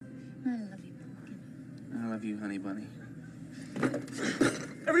I love you, Pumpkin. I love you, honey bunny.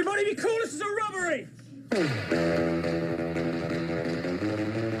 Everybody be cool, this is a robbery!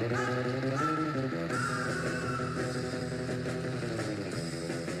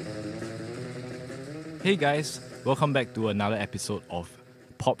 Hey guys, welcome back to another episode of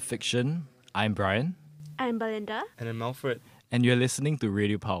Pop Fiction. I'm Brian. I'm Belinda. And I'm Alfred. And you're listening to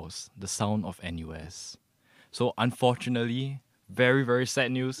Radio Pulse, the sound of NUS. So unfortunately, very, very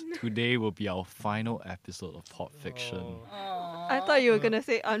sad news. Today will be our final episode of Pop Fiction. I thought you were going to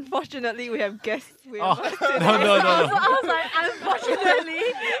say, unfortunately, we have guests with us today. No. I was like, unfortunately.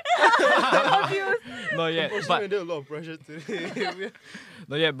 Confused. Not yet. Unfortunately, there's a lot of pressure today.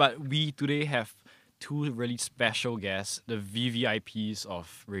 Not yet, but we today have two really special guests, the VVIPs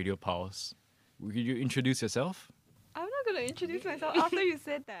of Radio Pulse. Could you introduce yourself? I'm not going to introduce myself after you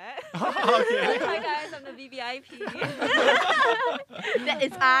said that. Okay. Hi guys, I'm the VVIP. That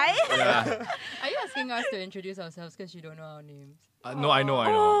is I. Yeah. Are you asking us to introduce ourselves because you don't know our names? No, I know.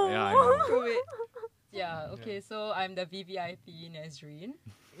 Yeah, I know. Prove it. Yeah, okay, so I'm the VVIP Nazreen.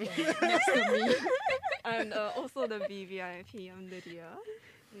 Next to me. I'm also the VVIP. I'm Lydia.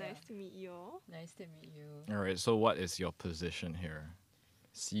 Nice to meet you all. Nice to meet you. Alright, so what is your position here?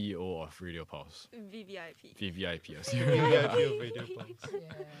 CEO of Radio Pulse. VVIP. VVIP. VIP of Radio Pulse. Yeah.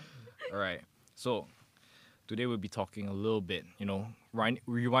 Alright, so today we'll be talking a little bit,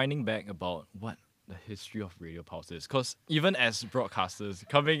 rewinding back about what the history of Radio Pulse is. Because even as broadcasters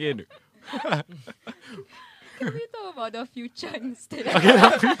coming in, Can we talk about the future instead?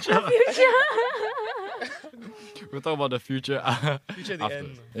 we'll talk about the future. Future at the After.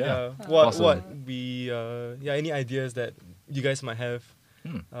 end. Yeah. What Awesome. we any ideas that you guys might have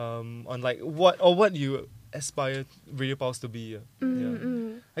on like what you aspire Radio Pulse to be.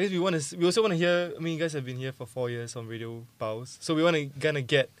 I guess we also want to hear. I mean, you guys have been here for 4 years on Radio Pulse, so we want to kind of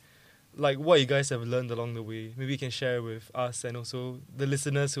get like what you guys have learned along the way. Maybe you can share with us and also the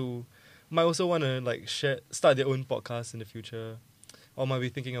listeners who might also want to like start their own podcast in the future, or might be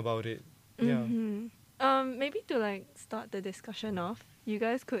thinking about it. Yeah. Maybe to like start the discussion off, you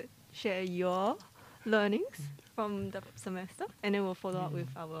guys could share your learnings from the semester, and then we'll follow up with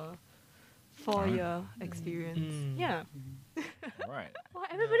our 4-year experience. Yeah. Alright. Wow,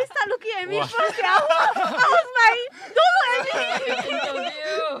 everybody start looking at me Wow. first. Yeah. I was like, don't look at me.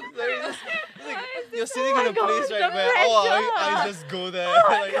 You're sitting in a God, place the right where I pressure. just go there. Oh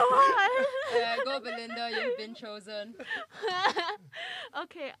my like, god. Yeah, go Belinda, you've been chosen.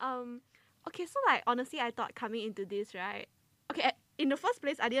 Okay, okay, so like honestly I thought coming into this, right? Okay, in the first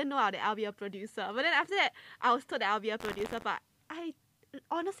place I didn't know that I'll be a producer. But then after that I was told that I'll be a producer, but I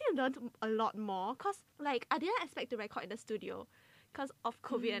honestly learned a lot more because like I didn't expect to record in the studio because of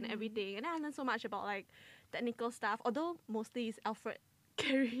COVID and everything. And then I learned so much about like technical stuff, although mostly it's Alfred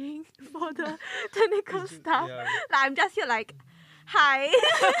carrying for the technical stuff. yeah. Like I'm just here like, hi.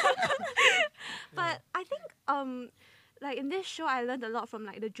 But I think like in this show I learned a lot from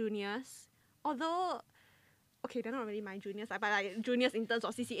like the juniors. Although okay, they're not really my juniors, but like juniors in terms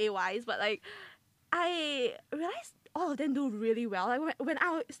of CCA wise, but like I realized all of them do really well. Like when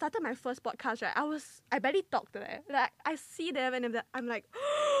I started my first podcast, right, I barely talked to them. Like I see them and I'm like,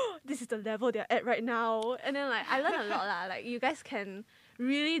 oh, this is the level they're at right now. And then like I learned a lot lah. Like you guys can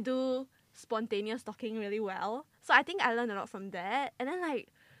really do spontaneous talking really well. So I think I learned a lot from that. And then like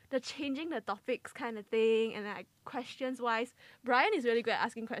the changing the topics kind of thing, and like questions wise, Brian is really good at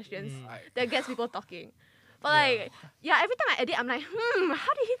asking questions that gets people talking. But like, yeah, every time I edit, I'm like,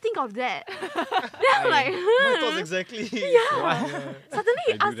 how did he think of that? Then I'm like, My thoughts exactly. Yeah. Suddenly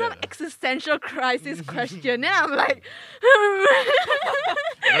he I do asked some that. existential crisis question. Then I'm like,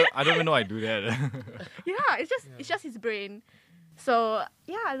 I don't even know I do that. yeah, it's just his brain. So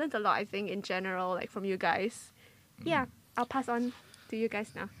yeah, I learned a lot, I think, in general, like from you guys. Yeah, I'll pass on to you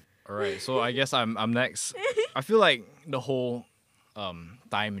guys now. Alright, so I guess I'm next. I feel like the whole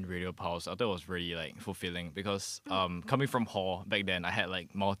time in Radio Pulse, I thought it was really like fulfilling because coming from hall back then, I had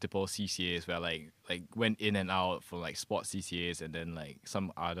like multiple CCAs where I like went in and out for like sports CCAs and then like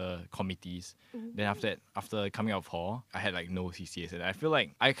some other committees. Then after coming out of hall, I had like no CCAs, and I feel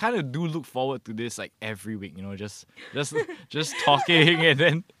like I kind of do look forward to this like every week, just talking and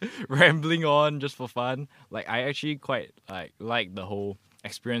then rambling on just for fun. Like I actually quite like the whole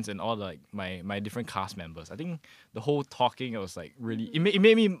experience and all like my different cast members. I think the whole talking, it was like really it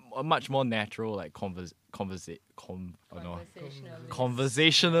made me a much more natural like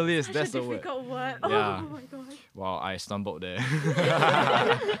conversationalist. That's Such a the word. difficult word. Yeah. Oh my god. Wow, I stumbled there.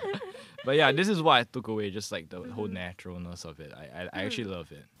 But yeah, this is what I took away, just like the whole naturalness of it. I actually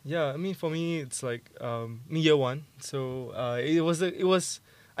love it. Yeah, I mean for me it's like me year one, so it was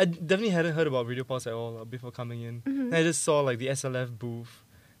I definitely hadn't heard about Radio Pulse at all before coming in. And I just saw like the SLF booth,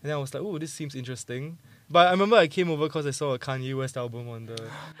 and then I was like, oh, this seems interesting. But I remember I came over because I saw a Kanye West album on the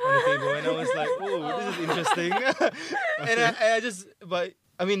table, and I was like, oh, this is interesting. And I just, but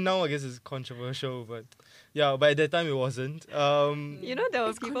I mean, now I guess it's controversial, but yeah, but at that time it wasn't. You know, there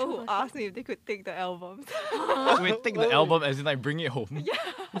were people who asked me if they could take the albums. Wait, take the album as in like bring it home. Yeah.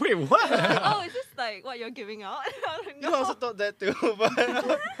 Wait, what? Oh, is this like what you're giving out? I was like, You know, I also thought that too,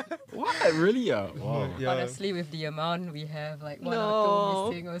 but What? Really? Wow. yeah. Honestly, with the amount we have, like one No.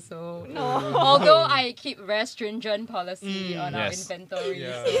 or two missing or so. No. Although I keep very stringent policy on our Yes. inventory,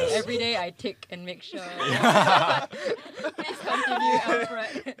 Yeah. so every day I tick and make sure. Please continue,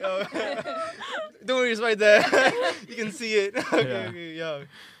 Alfred. Don't worry, it's right there. You can see it. Okay, yeah.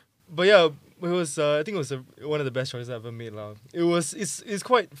 But yeah, it was. I think it was one of the best choices I ever made. It's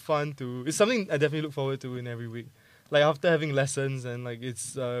quite fun to. It's something I definitely look forward to in every week. Like after having lessons and like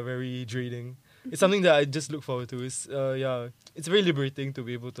it's very draining. It's something that I just look forward to. It's it's very liberating to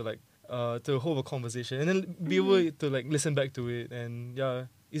be able to like to hold a conversation and then be able to like listen back to it, and yeah,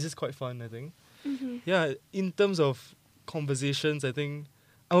 it's just quite fun, I think. Yeah, in terms of conversations, I think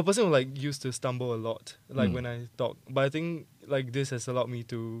I'm a person who like used to stumble a lot, like when I talk. But I think like this has allowed me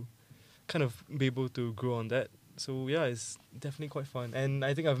to kind of be able to grow on that. So yeah, it's definitely quite fun. And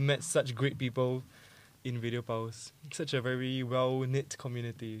I think I've met such great people in Radio Pulse. Such a very well-knit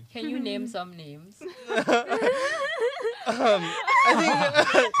community. Can you name some names? I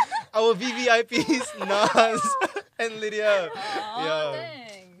think our VVIPs, Nas and Lydia. Aw,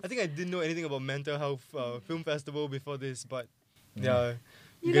 thanks. I think I didn't know anything about Mental Health Film Festival before this, but yeah,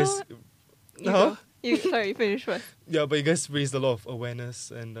 You guys. know Huh? Sorry, finish first. Yeah, but you guys raised a lot of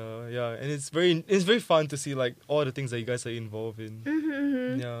awareness, and yeah, and it's very fun to see like all the things that you guys are involved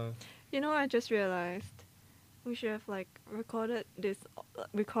in. Yeah. You know, I just realized we should have like recorded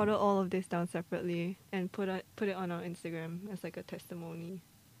all of this down separately and put it on our Instagram as like a testimony.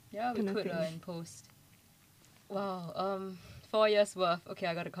 Yeah, we Kind of could thing. in post. Wow, 4 years worth. Okay,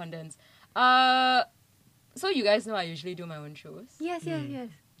 I gotta condense. So you guys know I usually do my own shows. Yes.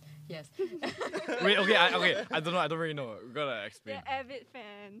 Yes. Wait, okay, I don't know. I don't really know. We gotta explain. They're avid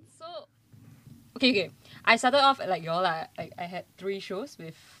fans. So okay. I started off at like y'all. I had 3 shows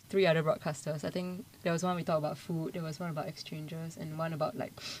with 3 other broadcasters. I think there was one we talked about food, there was one about exchanges, and one about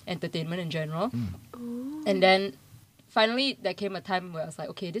like entertainment in general. And then finally there came a time where I was like,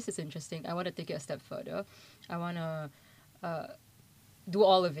 okay, this is interesting. I want to take it a step further. I want to do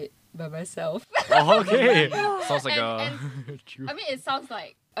all of it by myself. Oh, okay. Sounds like And- true. I mean, it sounds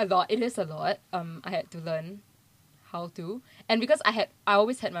like a lot. It is a lot. I had to learn how to, and because I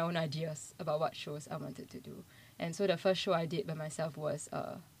always had my own ideas about what shows I wanted to do, and so the first show I did by myself was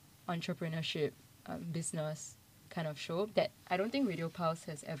entrepreneurship, business kind of show that I don't think Radio Pulse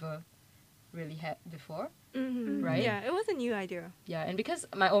has ever really had before, right? Yeah, it was a new idea. Yeah, and because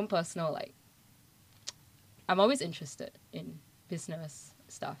my own personal like, I'm always interested in business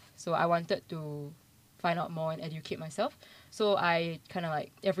stuff, so I wanted to find out more and educate myself. So I kind of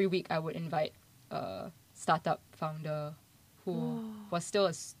like every week I would invite a startup founder who was still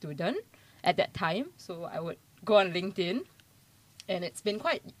a student at that time. So I would go on LinkedIn, and it's been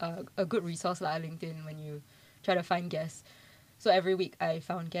quite a good resource like LinkedIn when you try to find guests. So every week I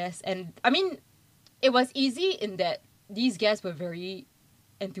found guests, and I mean, it was easy in that these guests were very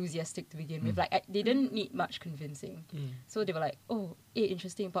enthusiastic to begin with. Like they didn't need much convincing. So they were like, oh,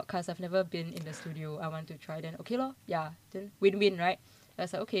 interesting podcast. I've never been in the studio. I want to try. Then okay lor, yeah, then win-win, right? I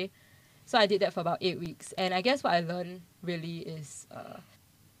was like, okay. So I did that for about 8 weeks, and I guess what I learned really is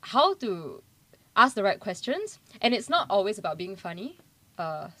how to ask the right questions. And it's not always about being funny.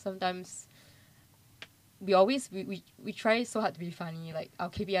 Sometimes we try so hard to be funny. Like our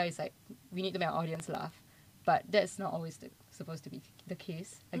KPI is like we need to make our audience laugh, but that's not always supposed to be the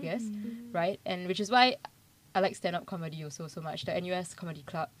case, I guess, right? And which is why I like stand-up comedy also so much. The NUS Comedy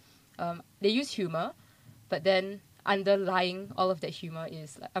Club, they use humor, but then underlying all of that humor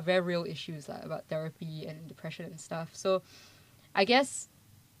is like a very real issues like about therapy and depression and stuff. So I guess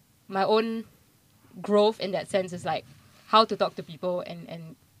my own growth in that sense is like how to talk to people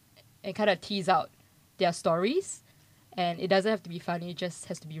and kind of tease out their stories, and it doesn't have to be funny, it just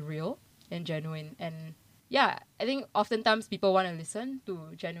has to be real and genuine. And yeah, I think oftentimes people want to listen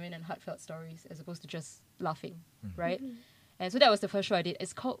to genuine and heartfelt stories as opposed to just laughing, right? And so that was the first show I did.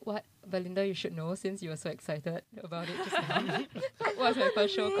 It's called what? Belinda, you should know since you were so excited about it just now. What was my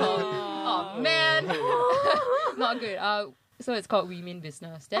first show called? Oh man, not good. So it's called We Mean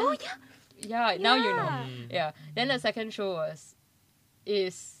Business. Then, yeah, now you know. Yeah. Then the second show I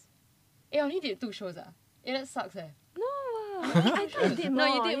only did 2 shows. That sucks. No. I thought you did more.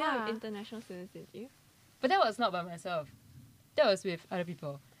 No, you did yeah. more with international students, didn't you? But that was not by myself. That was with other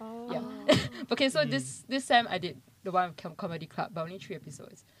people. Oh. Yeah. Okay, so this time I did the one with Comedy Club, but only 3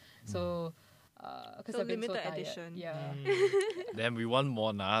 episodes. So, because So I've been so limited tired. edition. Yeah. Then we want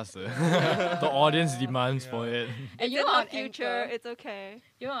more Nas. The audience demands for it. And It's you in know, our on future. Anchor, It's okay.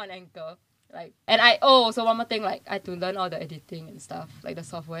 you know, on Anchor, like, and so one more thing, like, I had to learn all the editing and stuff, like the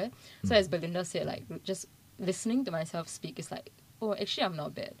software. So as Belinda said, like, just listening to myself speak is like, oh, actually I'm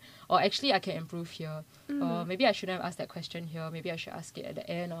not bad, or actually I can improve here, or maybe I shouldn't have asked that question here, maybe I should ask it at the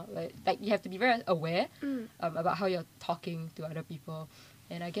end, or like you have to be very aware about how you're talking to other people,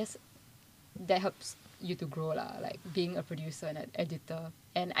 and I guess that helps you to grow lah, like being a producer and an editor.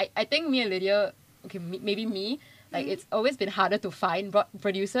 And I think me and Lydia, okay, maybe me, like it's always been harder to find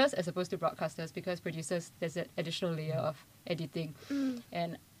producers as opposed to broadcasters, because producers, there's an additional layer of editing.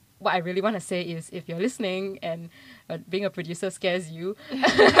 And what I really want to say is, if you're listening and being a producer scares you,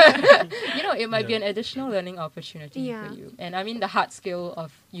 you know, it might be an additional learning opportunity Yeah. for you. And I mean the hard skill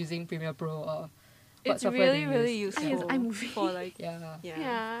of using Premiere Pro or what It's software do really, you really use? useful iMovie. for like Yeah.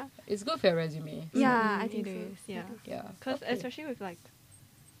 Yeah. It's good for your resume. Yeah, I it think so. is, yeah. Yeah. Because Okay. especially with like,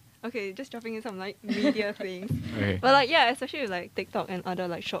 okay, just dropping in some like media things. Okay. But like yeah, especially with like TikTok and other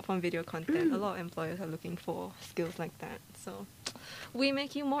like short form video content, a lot of employers are looking for skills like that. So we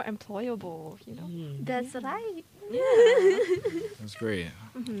make you more employable, you know. That's right. Yeah. That's great.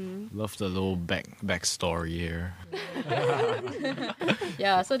 Mm-hmm. Love the little backstory here.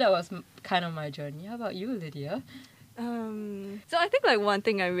 Yeah, so that was kind of my journey. How about you, Lydia? So I think like one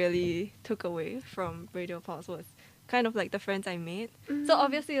thing I really took away from Radio Pulse was kind of like the friends I made. So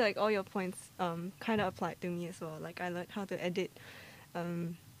obviously like all your points kind of applied to me as well. Like I learned how to edit.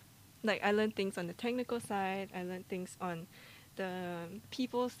 Like I learned things on the technical side. I learned things on the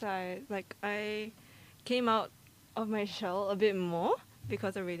people side. Like I came out of my shell a bit more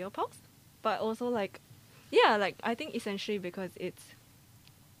because of Radio Pulse. But also like, yeah, like I think essentially because it's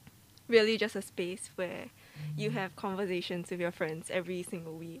really just a space where you have conversations with your friends every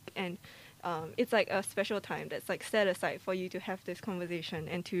single week, and it's like a special time that's like set aside for you to have this conversation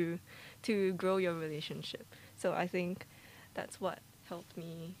and to grow your relationship. So I think that's what helped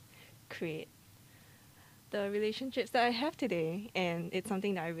me create the relationships that I have today, and it's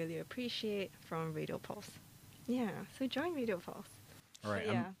something that I really appreciate from Radio Pulse. Yeah, so join Radio Pulse. All right,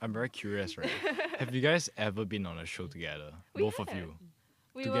 Yeah. I'm very curious, right? Have you guys ever been on a show together? We Both of have. you.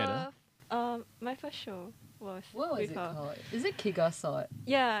 We Together? were my first show was What was with it her. called? Is it Kigasot?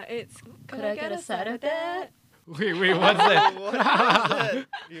 Yeah, it's Could I get a side of that? Wait, what's that? What is that?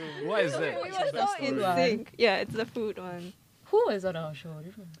 What is that? We What's were the so in backstory? sync. Yeah, it's the food one. Who was on our show? Do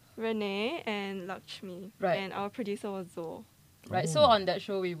you remember? Renee and Lakshmi. Right. And our producer was Zoe. Right, so on that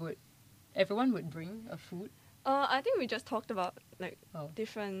show everyone would bring a food. I think we just talked about like Oh.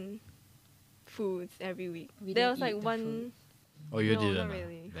 different foods every week. We There didn't was like eat the one. food. Oh, you No, didn't? not ah?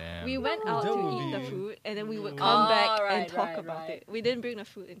 really. Damn. We went No, out that to would eat the be- food, and then we would Oh, come back right, and talk right, about right. it. We didn't bring the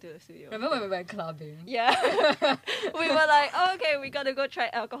food into the studio. Remember when we went clubbing? Yeah. We were like, oh, okay, we gotta go try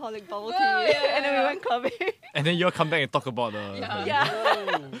alcoholic bubble tea. Oh, yeah, And then we yeah. went clubbing. And then you'll come back and talk about the. Yeah.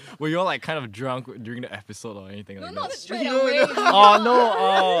 Yeah. Were you all like kind of drunk during the episode or anything No, like not that? straight No, away. no. Oh no!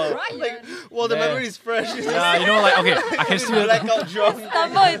 Oh. Ryan. Well, the Yeah. memory is fresh. Yeah, you know, like okay, I can still. blackout drunk.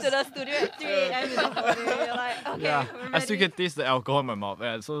 Stumble into the studio at 3 a.m. in the morning. You're like, okay, Yeah, we're I still ready. can taste the alcohol in my mouth.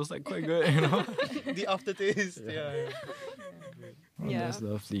 Yeah, so it's like quite good, you know. The aftertaste. Yeah. Oh, Yeah. That's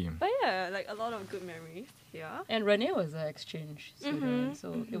lovely. But yeah, like a lot of good memories. Yeah. And Renee was an exchange student, Mhm.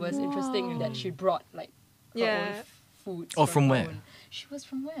 so it was interesting that she brought like her Yeah. own foods. Oh, from her where? own- She was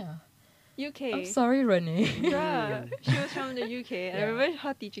from where? UK. I'm sorry, Renee. Yeah, she was from the UK. And I Yeah. remember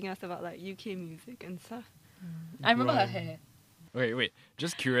her teaching us about like UK music and stuff. I remember her Right. hair. Wait.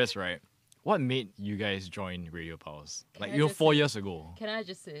 Just curious, right? What made you guys join Radio Pulse? Can Like I you know, just 4 say- years ago. Can I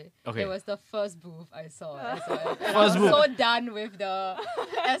just say, Okay. it was the first booth I saw. As well. And I First was booth. so done with the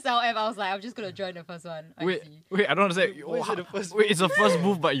SLM. I was like, I'm just gonna join the first one. I Wait, see. I don't understand. Why is it the first Wait, it's the first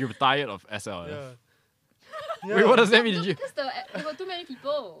move, but you're tired of SLF. Yeah. Wait, what does that mean? Did you? Because there were too many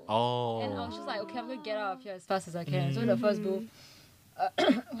people. Oh. And I was just like, okay, I'm gonna get out of here as fast as I can. So the first booth,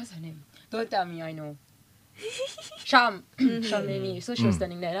 what's her name? Don't tell me, I know. Sham Mimi. So she was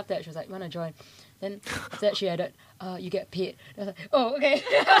standing there, and after that she was like, "Wanna join?" Then after that she added, "You get paid." I was like, "Oh, okay."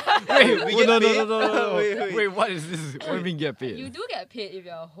 Wait, We no, get no, paid? no, no, no, no. Wait. Wait, what is this? What do you mean get paid? You do get paid if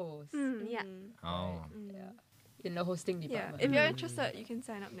you're a host. Yeah. Oh, Yeah. In the hosting Yeah, department. if you're interested, you can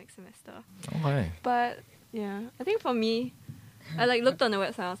sign up next semester. okay. But yeah, I think for me, I like looked on the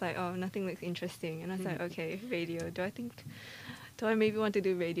website. I was like, oh, nothing looks interesting, and I was like, okay, radio. Do I maybe want to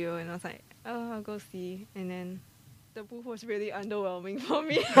do radio? And I was like, oh, I'll go see. And then the booth was really underwhelming for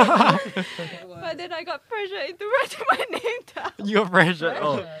me. But then I got pressured into writing my name down. You're pressured.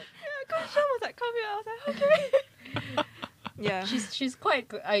 Oh. Coach Sean was like, come here. I was like, okay. Yeah. She's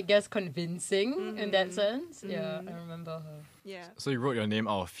quite, I guess, convincing in that sense. Yeah, I remember her. Yeah. So you wrote your name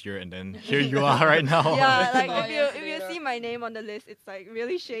out of fear, and then here you are right now. Yeah, like Oh, if you later. see my name on the list, it's like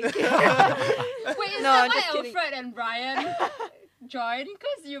really shaky. Wait, is No, that I'm why just kidding. Alfred and Brian joined?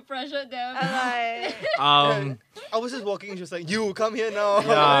 Because you pressured them. Like, I was just walking and she was like, you, come here now.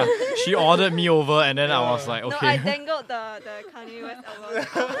 Yeah, she ordered me over, and then I was like, no, I okay. dangled the Kanye West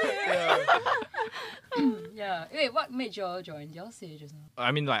album. Yeah. Wait, what made y'all join? Did y'all say just now?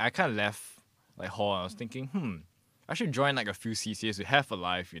 I mean, like I kind of left like hall, and I was thinking, I should join like a few CCAs to have a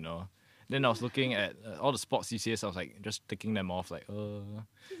life, you know. Then I was looking at all the sports CCAs. I was like just ticking them off, like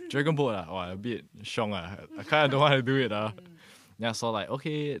Dragon Boat a bit shong I kind of don't want to do it Then I saw like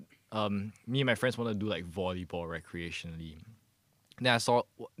me and my friends want to do like volleyball recreationally. Then I saw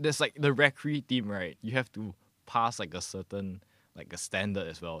there's like the recre team, right? You have to pass like a certain like a standard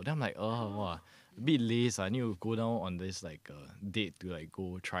as well. Then I'm like, wow, a bit lazy. I need to go down on this like date to like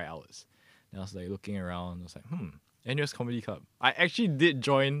go try outs. Then I was like looking around. I was like, NUS Comedy Club. I actually did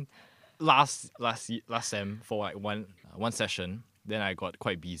join last sem for like one session. Then I got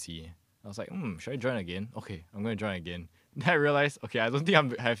quite busy. I was like, should I join again? Okay, I'm gonna join again. Then I realized, okay, I don't think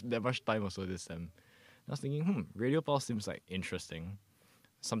I have that much time also this sem. I was thinking, Radio Pulse seems like interesting.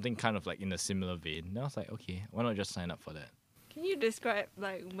 Something kind of like in a similar vein. Then I was like, okay, why not just sign up for that? Can you describe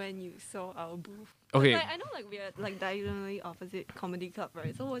like when you saw our booth? Okay. Like, I know like we are like diagonally opposite comedy club,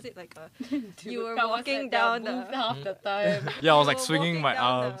 right? So was it like you were I was walking at down their booth the half the time. Yeah, I was like You were swinging my walking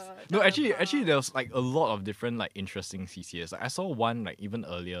down arms. the- No, down the actually, path. there was like a lot of different like interesting CCAs. Like I saw one like even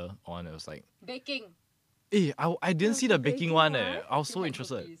earlier on. It was like, Baking. I didn't see the baking baking one. one? I was so Like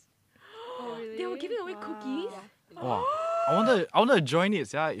interested. cookies. Oh, really? They were giving away cookies. Wow. I wanted to join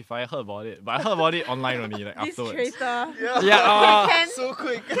it, yeah, if I heard about it. But I heard about it online only, like This afterwards. traitor. Yeah, Can So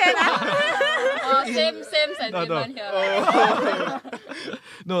quick. Same sentiment no. here.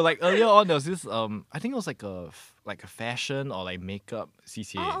 no, like earlier on there was this I think it was like a fashion or like makeup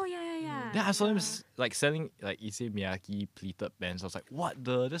CCA. Oh yeah. Then I saw them like selling like Issey Miyake pleated pants. I was like, what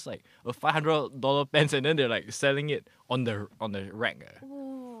the? There's like a $500 pants, and then they're like selling it on the rack.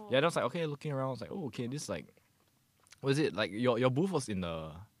 Oh. Yeah, then I was like, okay, looking around, I was like, oh, okay, this like, was it like your booth was in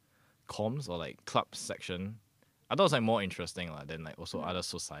the comms or like club section? I thought it was like more interesting than like also other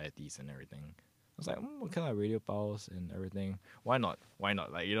societies and everything. I was like, okay, like Radio Pulse and everything. Why not?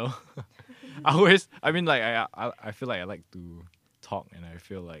 Like, you know, I feel like I like to talk, and I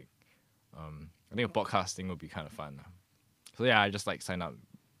feel like I think a podcasting would be kind of fun. So yeah, I just like sign up,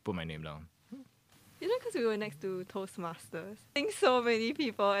 put my name down. You know, because we were next to Toastmasters. I think so many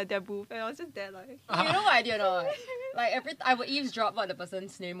people at their booth, and I was just there like. You know what I did or not? Like I would eavesdrop what the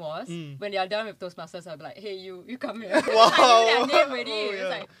person's name was. When they are done with Toastmasters, I'd be like, hey, you come here. I knew their name already. Oh, It's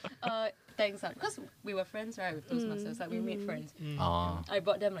yeah. like, thanks, because we were friends, right, with Toastmasters. Like we made friends. Ah. I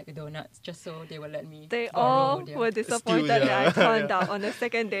bought them like donuts just so they would let me. They borrow all their- were disappointed Still, that I yeah. turned up on the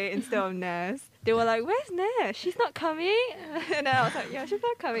second day instead of Naz. They were like, "Where's Naz? She's not coming." And then I was like, "Yeah, she's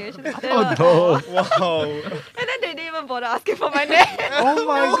not coming." And, they were like, no! Wow. and then they didn't even bother asking for my name. Oh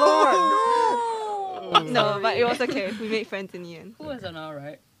my god! No, but it was okay. We made friends in the end. Who was on our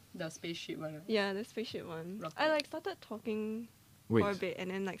right? The spaceship one. Right? Yeah, the spaceship one. Rocket. I like started talking Wait, for a bit, and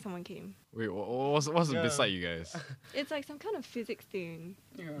then like someone came. what's Yeah. beside you guys? It's like some kind of physics thing.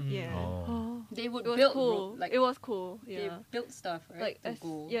 Yeah. Yeah. Oh. They would It was build cool. like it was cool. they Yeah. built stuff, right? Like to as-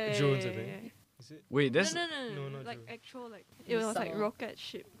 go. yeah, Drones, I yeah, think. yeah. Is it? Wait, that's No, No, not like drones. actual like it was like Summer. rocket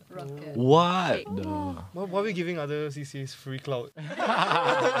ship. Rocket. what? the... Why are we giving other CCAs free clout?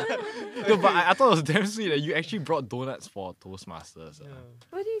 No, but I thought it was damn sweet that you actually brought donuts for Toastmasters. Yeah.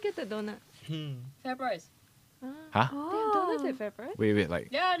 Where do you get the donuts? Fair price. Huh? They have donuts at FairPrice? Wait, like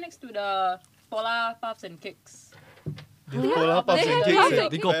Yeah, next to the Polar Puffs and Cakes. Polar Puffs They and have Cakes puffs at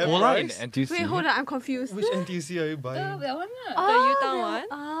and they got Fair Polar in Price? NTUC. Wait, hold on, I'm confused. Which NTUC are you The buying? that one lah. The Utah one?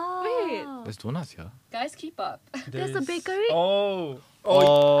 Oh. There's donuts here. Guys, keep up. There's a bakery? Oh.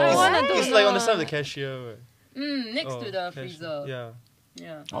 Oh. I it's, want a it's like on the side of the donut. cashier. Right? Next Oh, to the cashier. freezer. Yeah.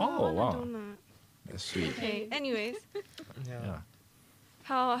 Yeah. Oh, wow. Donut. That's sweet. Okay. Anyways, Yeah.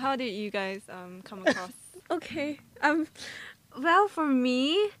 Yeah. how did you guys come across? Okay. Well, for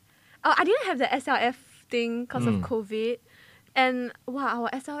me, I didn't have the SLF thing because of COVID. And wow, our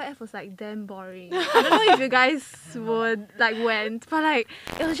SLF was like damn boring. I don't know if you guys would like went, but like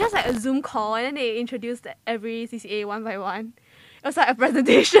it was just like a Zoom call, and then they introduced every CCA one by one. It was like a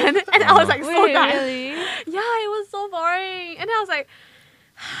presentation, and I was like so Wait, tired. really? Yeah, it was so boring. And then I was like,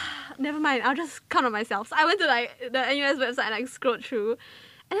 never mind, I'll just count on myself. So I went to like the NUS website and like scrolled through.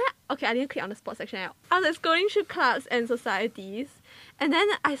 And then, okay, I didn't click on the sports section. I was like scrolling through clubs and societies. And then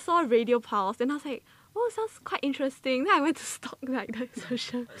I saw Radio Pulse and I was like, oh, it sounds quite interesting. Then I went to stalk like the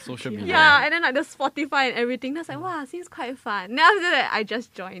Social media. yeah, and then like the Spotify and everything. Then I was like, wow, seems quite fun. Then after that, I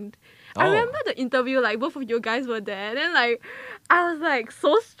just joined. I Oh. remember the interview, like both of you guys were there. And then like, I was like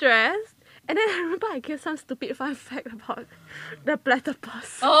so stressed. And then I remember I gave some stupid fun fact about the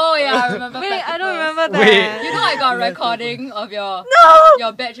platypus. Oh yeah, I remember. Wait, I don't platypus. remember Wait. that. You know, I got a recording of your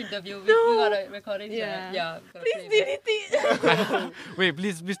your batch interview. We got a recording. Yeah. Yeah. Please delete it. Wait,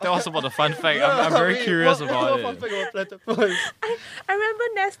 please tell us about the fun fact. I'm very curious about what it. Fun fact about platypus. I remember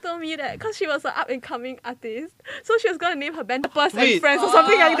Ness told me that because she was an up and coming artist, so she was gonna name her band Platypus and Wait. Friends or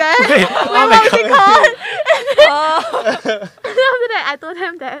something like that. Wait, oh my god. And then after that, I told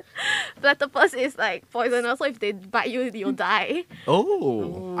them that platypus is like poisonous, so if they bite you, you'll die.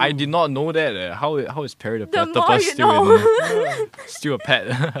 Oh, I did not know that. How is Perry the The more platypus you still know. still a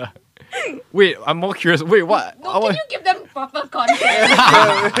pet? Wait, I'm more curious. Wait, what? I No, can want- you give them proper context?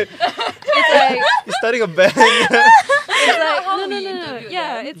 It's like, He's starting a band. it's like how no, we no. interviewed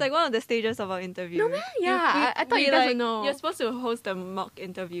Yeah, them. it's like one of the stages of our interview. Yeah, I thought we you guys like, would know. You're supposed to host a mock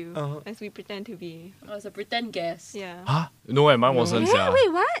interview Uh-huh. as we pretend to be. I was a pretend guest. Yeah. Huh? No, mine wasn't. Yeah, sia.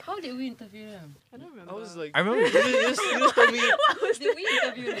 wait, what? How did we interview them? I don't remember. I was like, I remember. you just told me. What Did we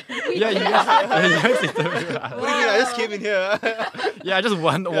interview them? Yeah, you guys interviewed us. do you mean? I just came in here. Yeah, I just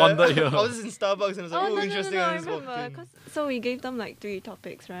wandered here. I was just in Starbucks and I was like, Oh, oh, no, interesting. I I just walked remember. in. 'Cause- so we gave them like 3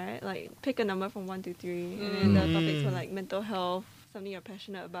 topics, right? Like pick a number from 1 to 3, and then the topics were like mental health, something you're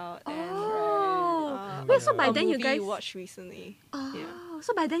passionate about, and Oh. Wait, so by a then you movie guys. you watched recently. Oh, Yeah.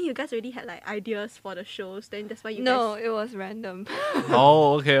 so by then you guys already had like ideas for the shows. Then that's why you No, guys. it was random.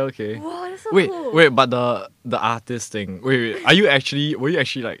 Oh, okay. Wow, that's so Wait, cool. but the artist thing. Wait. Were you actually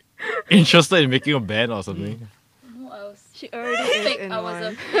like interested in making a band or something? No, I was She already is fake. in I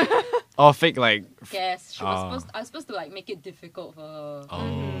was one. Or fake like? guest. She was Ah. supposed. I was supposed to like make it difficult for her. Oh.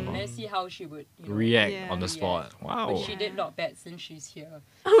 And then see how she would React Yeah. on the spot. Wow. But she did not bad since she's here.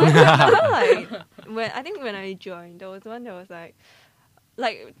 like when I joined, there was one that was like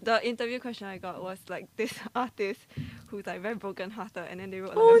the interview question I got was like this artist who's like very broken hearted, and then they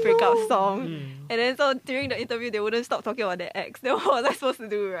wrote like a breakup song, and then so during the interview they wouldn't stop talking about their ex. Then what was I supposed to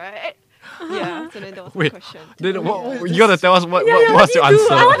do, right? Yeah, so then there was a Wait, question. then what, you gotta tell us what's your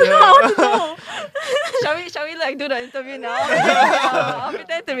answer? I want to know. Shall we like do the interview now? I'll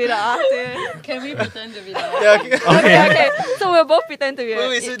pretend to be the artist. Can we pretend to be that? Yeah, okay. Okay, so we'll both pretend to be.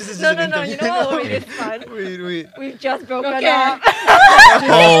 Wait, so this is no, just an no. You interview know what now? will be this fun? Wait. We've just broken Okay. up.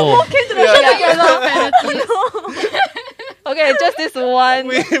 Oh, Okay, just this one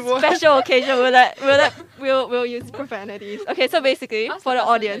Wait, what? special occasion. We'll use profanities. Okay, so basically Ask for the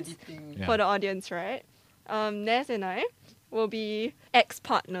person audience, editing. Yeah. for the audience, right? Ness and I will be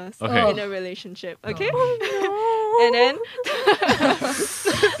ex-partners Okay. in a relationship. Okay, and then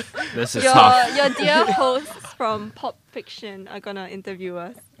this is tough. your dear hosts from Pop Fiction are gonna interview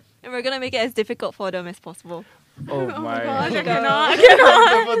us, and we're gonna make it as difficult for them as possible. Oh my. Gosh, I cannot.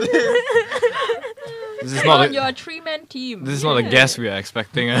 This is not You're a, a 3-man team. this is not a guest we are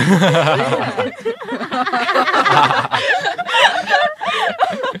expecting.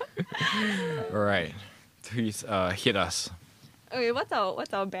 Alright. Please hit us. Okay, what's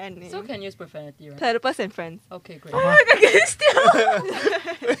our band name? So can use profanity, right? Platypus and Friends. Okay, great.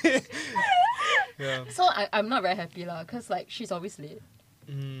 Yeah. So I'm not very happy lah, cause like she's always late.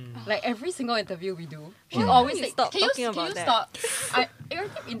 Like every single interview we do, she's always you late. stop Can talking you about that? stop? Every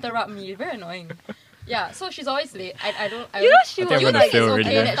time interrupt me, very annoying. Yeah, so she's always late. I don't. You know she I will think I'm you gonna like fail it's already,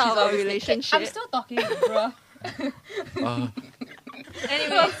 okay yeah. that she's Start our always late. relationship. I'm still talking, bruh.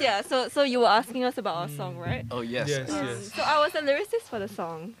 Anyways, yeah. So you were asking us about our song, right? Oh yes. Yes, yes. So I was a lyricist for the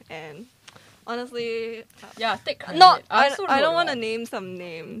song, and honestly, Yeah, take credit. not I I also don't wrote want to one. name some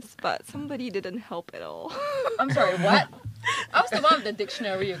names, but somebody didn't help at all. I'm sorry, what? I was the one with the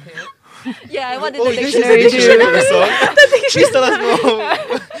dictionary, okay? Yeah, I wanted Oh, the you guys use dictionary the dictionary too. for the song? Please tell us more.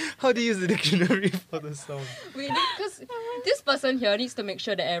 How do you use the dictionary for the song? Because this person here needs to make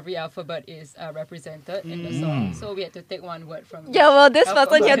sure that every alphabet is represented in the song. So we had to take one word from Yeah, well, this alphabet.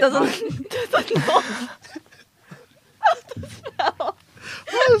 person here doesn't know.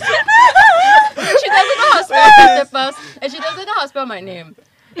 She doesn't know how to spell platypus, and she doesn't know how to spell my name.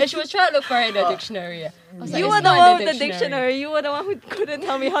 And she was trying to look for it in the dictionary. I was like, You "It's were the not one in with the dictionary. You were the one who couldn't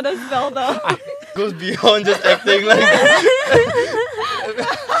tell me how to spell the. Goes beyond just acting like.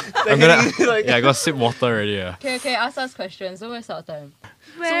 I'm gonna like, yeah, I gotta sip water already. Yeah. Okay, ask us questions. So where's our time?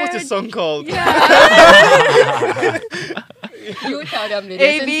 So what's the song called? Yeah. You tell them, Lydia.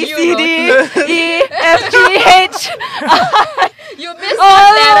 A, since B, you C, wrote D, E, F, G, H. You missed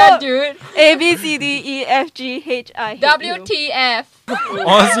that letter, dude. A, B, C, D, E, F, G, H, I, hate you. WTF.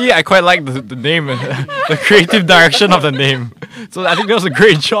 Honestly, I quite like the name, the creative direction of the name. So I think that was a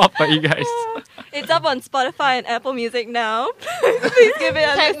great job by you guys. It's up on Spotify and Apple Music now. Please give it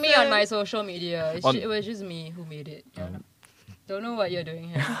a Tag me listen. on my social media. On- It was just me who made it. Yeah. Don't know what you're doing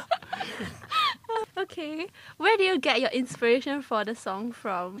here. Okay. Where do you get your inspiration for the song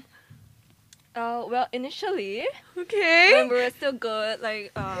from? Well, initially, Okay. when we were still good,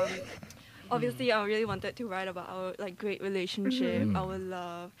 like obviously I really wanted to write about our like great relationship, our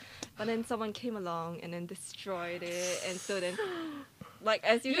love, but then someone came along and then destroyed it, and so then like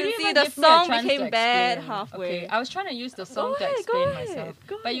as you, didn't can see, even the give me a song chance became to bad explain. halfway. Okay, I was trying to use the song to ahead, explain go ahead, myself,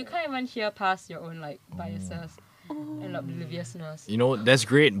 go but you can't even hear past your own like biases and obliviousness. You know, that's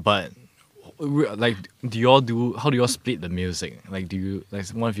great, but like, how do you all split the music? Like, do you, like,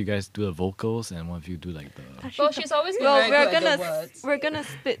 one of you guys do the vocals and one of you do like the... Well, she's always been Well, very we're good at gonna the words. we're gonna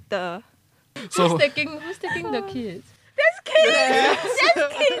split the. So, Who's taking the kids?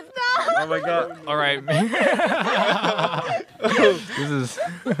 Oh my god. all right. This is...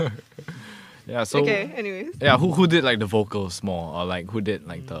 yeah, so... Okay. Anyways. Yeah, who did like the vocals more, or like who did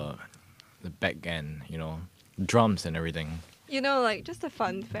like the back end, you know, drums and everything? You know, like just a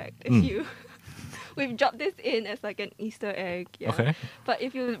fun fact. If Mm. you, we've dropped this in as like an Easter egg. Yeah. Okay. But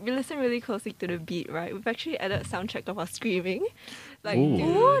if you listen really closely to the beat, right, we've actually added a soundtrack of our screaming, like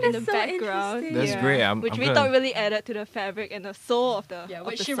Ooh. in the that's so background. interesting. That's yeah, great. I'm which we gonna- thought really added to the fabric and the soul of the. Yeah, of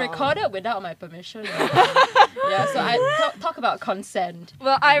which the she song. recorded without my permission. Yeah, so I talk about consent.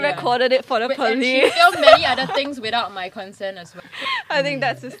 Well, I Yeah. recorded it for the And she police. filmed many other things without my consent as well. I think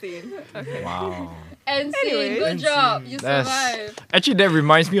that's the scene. Okay. Wow. And Anyway. good And job, scene. you That's survived. actually, that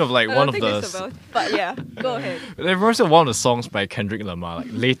reminds me of like I one don't of think the. it's about, but yeah, go ahead. That reminds me of one of the songs by Kendrick Lamar, like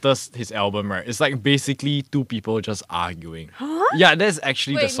latest his album, right? It's like basically two people just arguing. Huh? Yeah, that's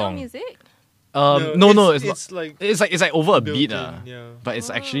actually the Wait, no song. music? No, it's not. It's like It's like over a built beat, in, yeah. but it's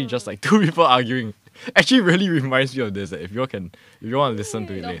actually just like two people arguing. Actually, really reminds me of this. If you want to listen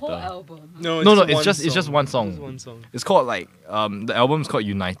to it The later, whole album. No, No, it's just one song. Just one song. it's called like the album's called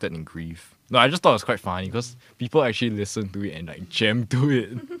United in Grief. No, I just thought it was quite funny because people actually listen to it and like jam to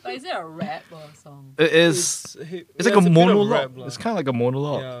it. But is it a rap or a song? It is. It's like yeah, a bit of monologue. rap lah. It's kind of like a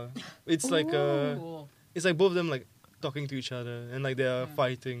monologue. Yeah, it's like Ooh. it's like both of them like talking to each other and like they're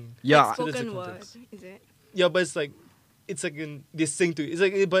fighting. Yeah, Like So that's the spoken word, context. is it? Yeah, but it's like they sing to it. It's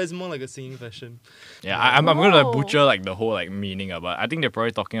like, but it's more like a singing version. yeah. I'm gonna Oh. butcher like the whole like meaning, but I think they're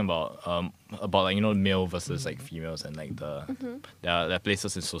probably talking about like, you know, male versus like females and like the their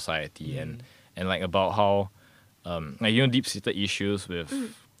places in society and like about how like, you know, deep seated issues with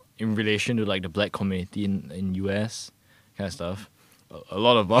in relation to like the black community in US kind of stuff. A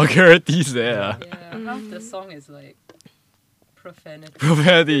lot of vulgarities there. Yeah, half the song is like profanity.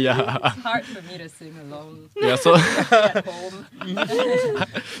 Profanity, yeah. It's hard for me to sing along Yeah, so at home.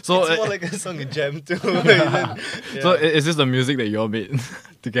 so It's more like a song you jam to. Yeah. so is this the music that you all made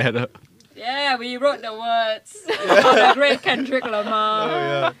together? Yeah, we wrote the words of the great Kendrick Lamar. Oh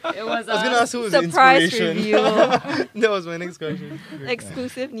yeah. It was I was gonna ask who was the Surprise inspiration. reveal. That was my next question.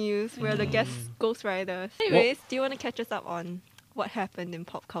 Exclusive news. We're the guest ghostwriters. Anyways, do you want to catch us up on what happened in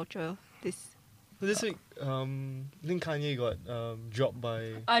pop culture this? This week, I think Kanye got dropped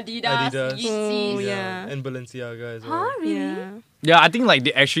by Adidas, Adidas. Oh, Yeezys. yeah. and Balenciaga as well. Huh? Really? Yeah. Yeah, I think like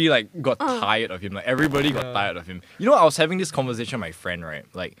they actually like got tired of him. Like everybody got Yeah. tired of him. You know, I was having this conversation with my friend, right?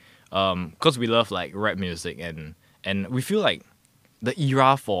 Like, cause we love like rap music and we feel like the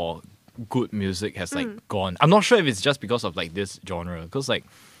era for good music has like gone. I'm not sure if it's just because of like this genre, cause like,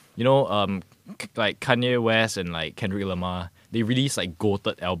 you know, like Kanye West and like Kendrick Lamar, they released like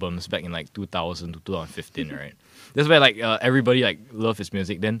goated albums back in like 2000 to 2015, right? That's where like everybody like loved his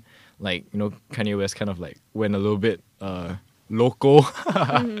music. Then like, you know, Kanye West kind of like went a little bit loco.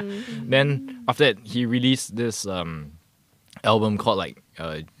 Then after that, he released this album called like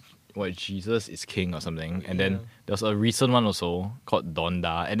what, Jesus is King or something, and then Yeah. there was a recent one also called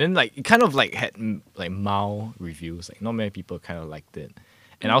Donda, and then like it kind of like had like mild reviews. Like not many people kind of liked it,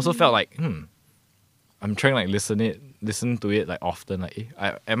 and I also felt like I'm trying to like listen to it like often. Like,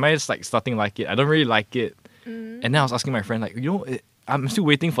 am I just like starting to like it? I don't really like it. And then I was asking my friend like, you know, I'm still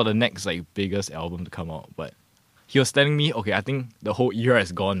waiting for the next like biggest album to come out, but he was telling me, okay, I think the whole era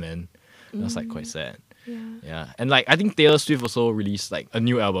is gone, man. And I was like quite sad. Yeah, and like I think Taylor Swift also released like a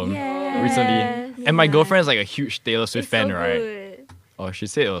new album recently, and my girlfriend is like a huge Taylor Swift fan, so right? good. Oh, she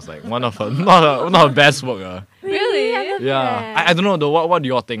said it was like one of her not her best work. Really? I love Yeah, that. I don't know though. What do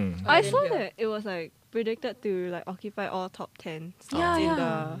y'all think? I didn't saw hear. that it was like predicted to like occupy all top 10 slots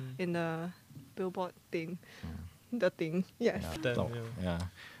Yeah, in yeah. the Billboard thing. The thing. Yes. Then, Top, yeah. yeah.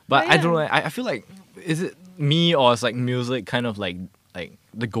 But But I don't know. yeah. I feel like is it me or is like music kind of like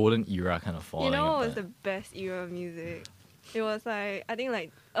the golden era kind of falling? You know what was apart? the best era of music? It was like I think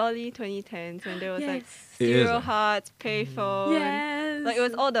like early 2010s when there was like Yes. It is, Stereo eh? Hearts, Payphone. Yes. Like it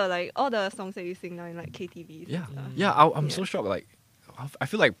was all the songs that you sing now in like KTVs. Yeah, And stuff. yeah. I'm so shocked. Like, I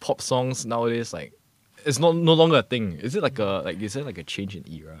feel like pop songs nowadays like it's no longer a thing. Is it like is there like a change in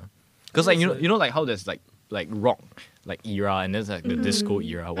era? Because like you know like how there's like rock like era and there's like the disco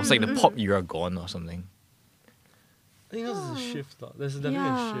era. Was like the pop era gone or something? I think there's a shift. There's definitely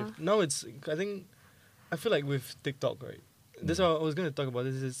Yeah. a shift. Now I feel like with TikTok, right? That's what I was going to talk about.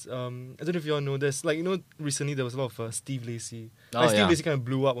 This is I don't know if you all know this. Like recently there was a lot of Steve Lacy. Oh, Steve yeah. Lacy kind of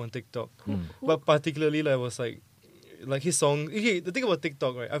blew up on TikTok, but particularly like was like his song. Okay, the thing about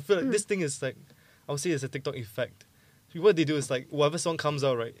TikTok, right? I feel like this thing is like I would say it's a TikTok effect. So what they do is like whatever song comes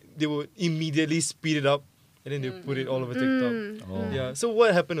out, right? They will immediately speed it up and then they put it all over TikTok. Oh. Yeah. So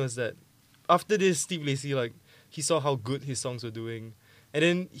what happened was that after this, Steve Lacy like he saw how good his songs were doing, and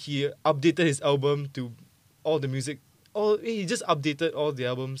then he updated his album to all the music. He just updated all the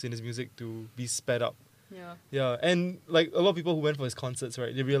albums in his music to be sped up. Yeah. Yeah, and like a lot of people who went for his concerts,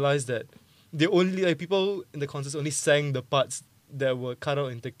 right? They realized that they only like people in the concerts only sang the parts that were cut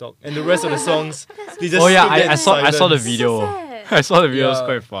out in TikTok, and the rest of the songs they just. Oh yeah, stood there in I saw the silence. video. sad. I saw the video. It was Yeah.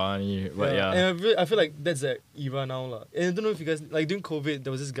 quite funny. But yeah. And I feel like that's the era now, lah. And I don't know if you guys like during COVID,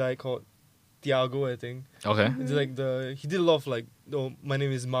 there was this guy called Tiago, I think. Okay. It's like he did a lot of like, oh, my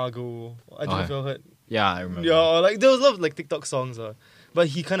name is Margot. I don't know if you all heard. Yeah, I remember. Yeah, or like there was a lot of like TikTok songs, but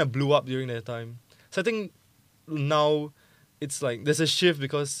he kind of blew up during that time. So I think now it's like there's a shift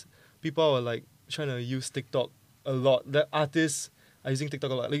because people are like trying to use TikTok a lot. The artists are using TikTok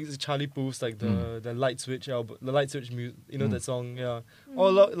a lot. Like Charlie Puth's like the Light Switch album, the Light Switch that song. Yeah, or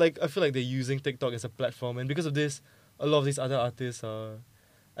a lot like I feel like they're using TikTok as a platform, and because of this, a lot of these other artists are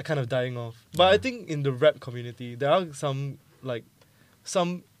kind of dying off. But I think in the rap community, there are some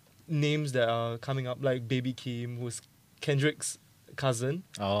names that are coming up, like Baby Keem, who's Kendrick's cousin,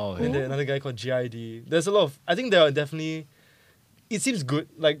 Oh, and then another guy called GID. There's a lot of. I think there are definitely. It seems good.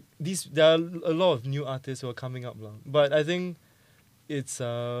 Like there are a lot of new artists who are coming up, lah. But I think it's.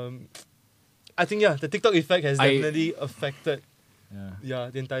 I think the TikTok effect has definitely affected. yeah.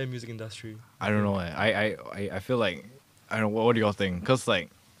 The entire music industry. I don't know. I feel like I don't know. What do y'all think? Cause like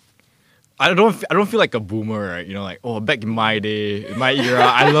I don't feel like a boomer, right? You know, like back in my day, in my era,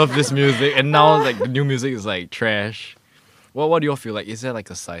 I love this music, and now like the new music is like trash. What do y'all feel like? Is there like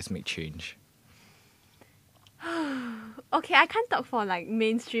a seismic change? Okay, I can't talk for like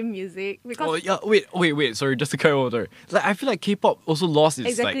mainstream music because Oh yeah, wait. Sorry, just to carry over. Like I feel like K-pop also lost its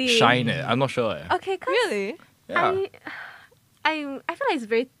Exactly. like shine. I'm not sure. okay, cause Really? Yeah. I feel like it's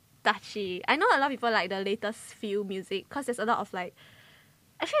very touchy. I know a lot of people like the latest few music because there's a lot of like.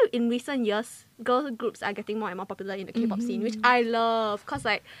 Actually, in recent years, girl groups are getting more and more popular in the K-pop scene, which I love. Cause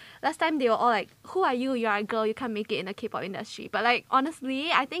like last time they were all like, "Who are you? You're a girl. You can't make it in the K-pop industry." But like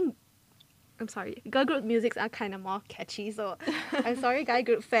honestly, I think. I'm sorry. Girl group musics are kind of more catchy, so I'm sorry, guy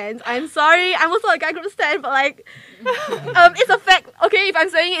group fans. I'm sorry. I'm also a guy group stan, but like, it's a fact. Okay, if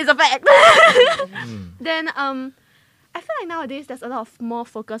I'm saying it, it's a fact. Then I feel like nowadays there's a lot of more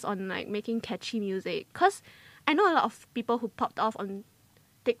focus on like making catchy music. Cause I know a lot of people who popped off on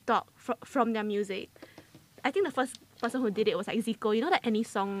TikTok from their music. I think the first person who did it was like Zico. You know that Any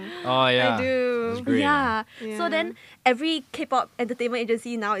Song? Oh yeah. I do. It's great. Yeah. Yeah. So then every K-pop entertainment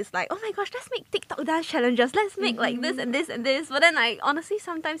agency now is like, oh my gosh, let's make TikTok dance challenges. Let's make like this and this and this. But then like honestly,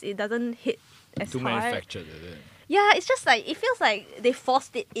 sometimes it doesn't hit as Too hard. manufactured, is it? Yeah, it's just like it feels like they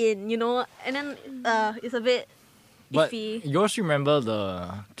forced it in, you know, and then it's a bit But iffy. you also remember the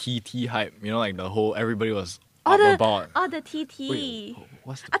TT hype? You know, like the whole everybody was Oh, up the about. the TT. Wait,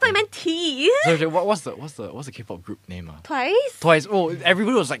 what's the? I thought you meant T. Sorry, what's the K-pop group name? Twice. Twice. Oh,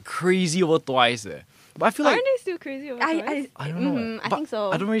 everybody was like crazy over Twice. But I feel like Aren't they still crazy over Twice? I don't know. I but think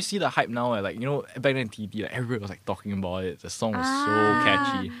so. I don't really see the hype now. Like you know, back then TT, like everybody was like talking about it. The song was so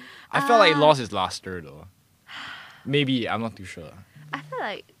catchy. I felt like it lost its luster though. Maybe I'm not too sure. I feel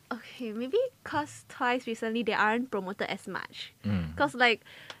like okay, maybe cause Twice recently they aren't promoted as much. Cause like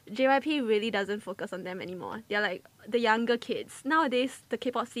JYP really doesn't focus on them anymore. They're like the younger kids. Nowadays the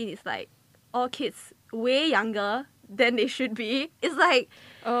K-pop scene is like all kids way younger than they should be. It's like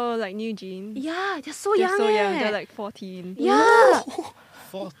Oh, like New Jeans. yeah, they're so They're young. so young. eh. They're like 14, yeah.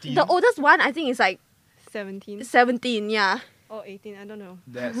 14. The oldest one I think is like 17. 17. Yeah. or 18. I don't know.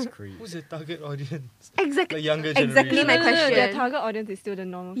 That's crazy. Who's the target audience? Exactly. The younger Exactly generation. my No, question. their target audience is still the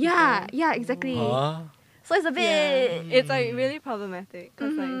normal people. Yeah, exactly. Huh? So it's a bit. It's like really problematic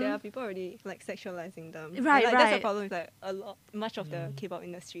because like there are people already like sexualizing them. And, Right, like, That's the right. problem with like much of the K-pop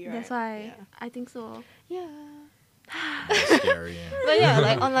industry, right? That's why Yeah. I think so. Yeah. That's scary. But yeah,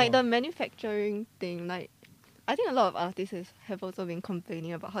 like on like the manufacturing thing, like I think a lot of artists have also been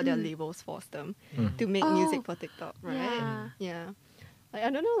complaining about how their labels force them to make music for TikTok, right? Yeah. Yeah. Like I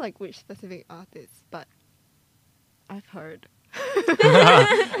don't know like which specific artists, but I've heard.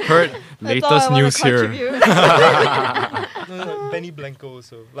 Heard That's all I latest wanna news here. contribute. No, Benny Blanco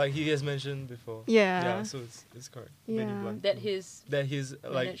also. Like he has mentioned before. Yeah. Yeah, so it's correct. Benny Yeah. Blanco. That his That his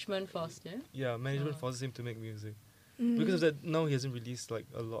like management forced him. management forces him to make music. Because of that, now he hasn't released like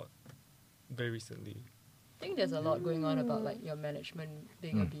a lot very recently. I think there's a lot going on about like your management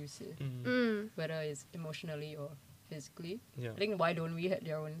being abusive, whether it's emotionally or physically. Yeah. I think Why Don't We had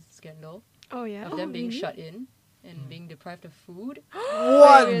their own scandal Oh yeah. of them being shut in and being deprived of food.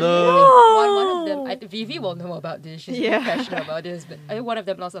 What the? One of them, Vivi will know about this. She's Yeah. very passionate about this, but I think one of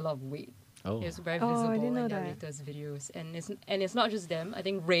them lost a lot of weight. Oh. It was very Oh, I visible didn't know in their that. latest videos, and it's not just them. I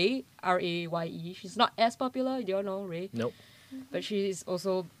think Ray, Raye, she's not as popular. You all know Ray, Nope. but she's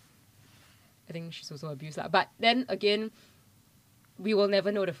also, I think she's also abused. But then again, we will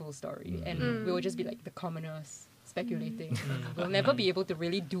never know the full story, and we will just be like the commoners speculating. We'll never be able to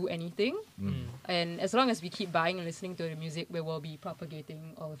really do anything, and as long as we keep buying and listening to the music, we will be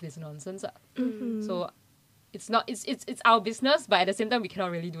propagating all of this nonsense. So it's not it's our business, but at the same time we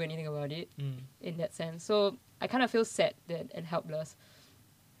cannot really do anything about it in that sense. So I kind of feel sad and helpless.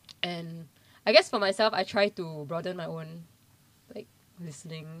 And I guess for myself, I try to broaden my own like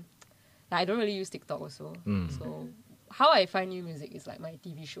listening. Like, I don't really use TikTok also. So how I find new music is like my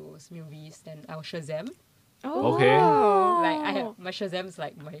TV shows, movies, then I'll Shazam. Oh. Okay. Like I have my Shazam is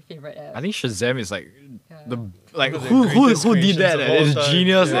like my favorite app. I think Shazam is like the like One of the who greatest did creations that? of all It's time.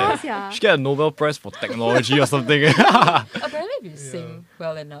 genius. Yeah. Yeah. Should get a Nobel Prize for technology or something. Apparently, if you sing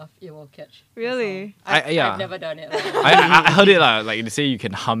well enough, it will catch. the Really? song. yeah. I've never done it. Like, I heard it like they say you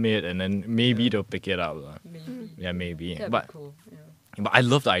can hum it and then maybe they'll pick it up. maybe. Yeah, maybe. That'd But be cool. Yeah. but I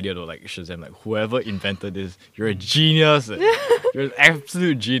love the idea though, like Shazam, like whoever invented this, you're a genius. You're an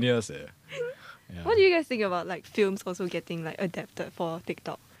absolute genius. Yeah. What do you guys think about like films also getting like adapted for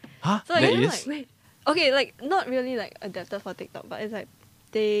TikTok? Huh? So like, There you know, is? like, okay, like not really like adapted for TikTok, but it's like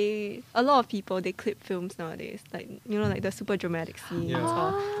a lot of people they clip films nowadays, like you know, like the super dramatic scenes Yeah.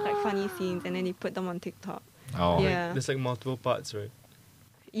 or like funny scenes, and then they put them on TikTok. Oh. Yeah. There's like multiple parts, right?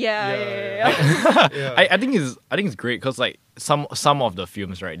 Yeah. Yeah. I think it's great because like some of the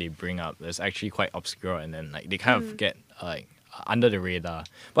films right they bring up is actually quite obscure and then like they kind of get like under the radar.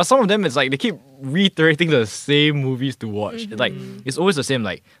 But some of them it's like they keep reiterating the same movies to watch. It's like it's always the same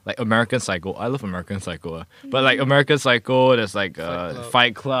like American Psycho. I love American Psycho, but like American Psycho, there's like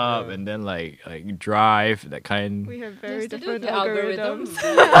Fight Club, Yeah. and then like Drive, that kind. We have very Just to do different the algorithm.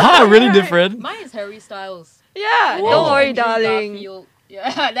 algorithms. Really different. Mine is Harry Styles. Yeah. Whoa. Don't worry, Andrew darling. Garfield.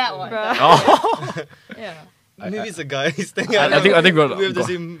 Yeah, that one. Bruh. Oh, Yeah. Maybe it's a guy's thing. I think we we'll have the go-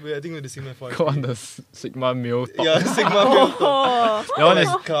 same. I think we have the same FYP. go on the Sigma Male talk. Yeah, Sigma Male talk. Oh. That one is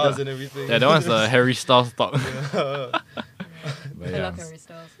Like cars and everything. yeah, that one's the Harry Styles talk. But I yeah. love Harry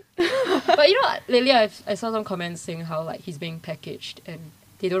Styles. But you know what? Lately I saw some comments saying how like he's being packaged and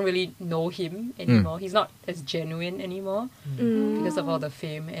they don't really know him anymore. He's not as genuine anymore because of all the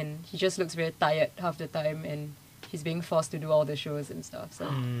fame, and he just looks very tired half the time, and he's being forced to do all the shows and stuff.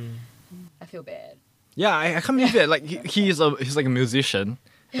 So I feel bad. Yeah, I can't believe it. Like he's like a musician,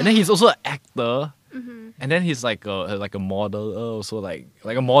 and then he's also an actor, and then he's like a model, also like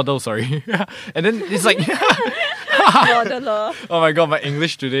a model. Sorry, and then it's like, Modeler. oh my god, my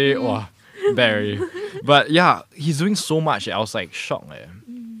English today, wow, very. But yeah, he's doing so much. I was like shocked.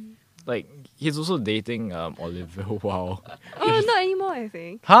 Like he's also dating Olivia Wilde. Oh, not anymore. I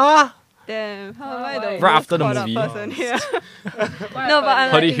think. Huh? Damn, how am I Why? the Right most after the caught up movie. person here? Why No, but I'm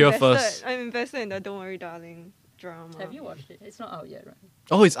How like, did you hear invested. first? I'm invested in the Don't Worry Darling drama. Have you watched it? It's not out yet, right?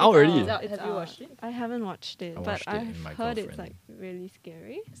 Oh, it's out already. It's out. It's Have you out. watched it? I haven't watched it, I but watched it I've with my heard it's girlfriend. like really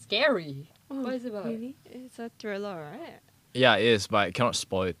scary. Scary. What is it about? Really? It's a thriller, right? Yeah, it is, but I cannot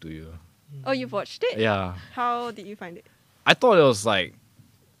spoil it to you. Oh, you've watched it? Yeah, How did you find it? I thought it was like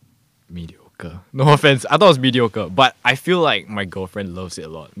mediocre. No offense, I thought it was mediocre, but I feel like my girlfriend loves it a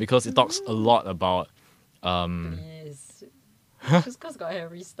lot because it talks a lot about. Yes. Just because got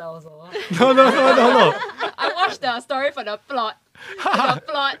Harry Styles or what? No. I watched the story for the plot. The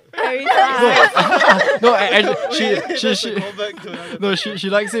plot. Very sad. No, she Go back to another. no, she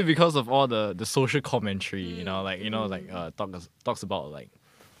likes it because of all the social commentary, you know, like talks about like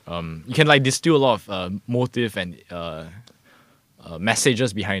you can like distill a lot of motive and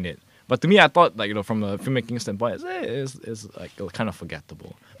messages behind it. But to me, I thought like from a filmmaking standpoint, it's like kind of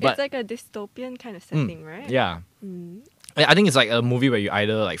forgettable. But It's like a dystopian kind of setting, right? yeah, I think it's like a movie where you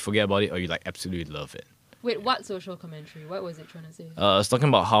either like forget about it or you like absolutely love it. Wait, what social commentary? What was it trying to say? It's talking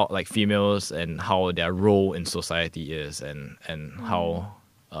about how like females and how their role in society is, and how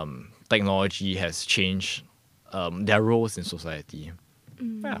technology has changed their roles in society.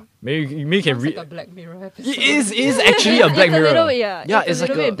 Yeah, maybe you can Sounds read. like a Black Mirror episode. It is actually a Black It's Mirror. a little bit, yeah. Yeah, it's it's a like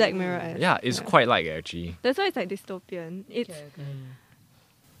little a bit Black Mirror. yeah, it's quite like it, actually. That's why it's like dystopian. It's Okay.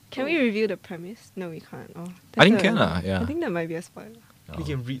 Can we review the premise? No, we can't. Oh, I think that's can a- yeah. I think that might be a spoiler. You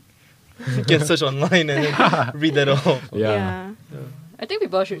can read. You can search online and then read that off. Yeah. I think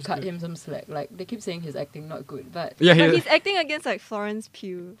people should cut him some slack. Like they keep saying his acting not good, but Yeah, But he- he's acting against like Florence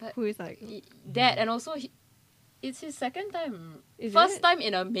Pugh, But- who is like that and also it's his second time. Is First it? time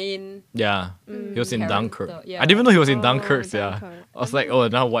in a main. yeah. He was in character, Dunkirk. yeah. I didn't even know he was in Oh, Dunkirk. Yeah. Dunkirk. I was like, oh,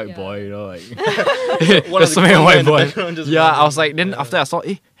 now white Yeah. boy, you know, like One of there's the so many cool guy white in the boy. background just Yeah, I running. was like, then Yeah. after I saw,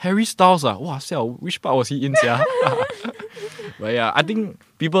 Harry Styles, wow, which part was he in? Yeah. But yeah, I think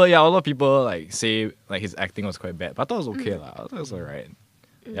a lot of people like say like his acting was quite bad, but I thought it was okay lah. I thought it was alright.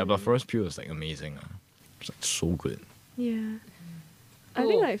 Yeah, but Florence Pugh was like amazing. It's like so good. Yeah. I Cool.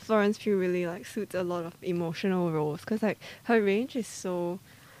 think like Florence Pugh really like suits a lot of emotional roles because like her range is so.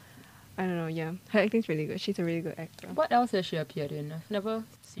 I don't know. Yeah, her acting's really good. She's a really good actor. What else has she appeared in? I've never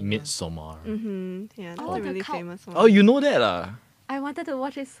seen her. Midsommar. Yeah, that's Oh, a the really cult. famous one. Oh, you know that lah? I wanted to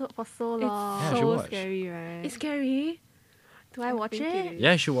watch it for so It's long. Yeah, I should so watch. scary, right? It's scary. Do I watch think it? it is.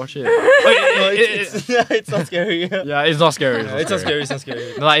 Yeah, you should watch it. No, it's not scary. Yeah, it's not scary. Yeah, it's not scary. It's not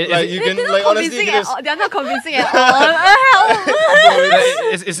scary. No, like, Like you can like honestly, you can just, They're not convincing at all.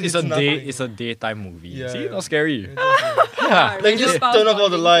 it's a nothing. it's a daytime movie. Yeah, See, yeah. not scary. It's Yeah. like just Spouse turn off all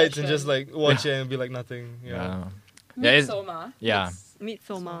the bonding lights and session. just like watch it and be like nothing. Yeah. Yeah. Yeah, it's- Midsommar. yeah. It's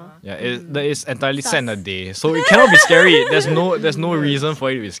Midsommar. Yeah, it's entirely set in a Sus. day, so it cannot be scary. There's no reason for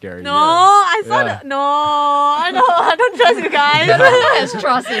it to be scary. No, I saw Yeah. I don't trust you guys has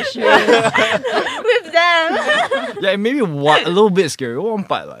trust issues. with them. Yeah, maybe a little bit scary, one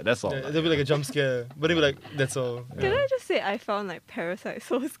part like that's all. Yeah, there'll be like a jump scare, but it'll be like that's all. Can I just say I found like Parasite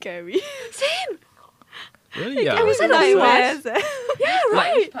so scary? Same. Really? Yeah. was it like Nightmares, Yeah,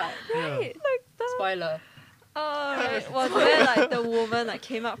 Like, which right. part? Yeah. like the Spoiler. was where like the woman like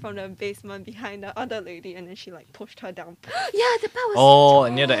came out from the basement behind the other lady and then she like pushed her down. Yeah, the part was. Oh,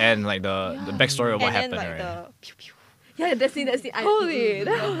 near the end, like the backstory of what and happened, then like right? the pew pew. Yeah, that's it. Holy,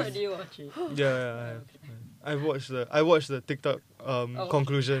 that How was do you watch it? Yeah, I watched the TikTok Oh.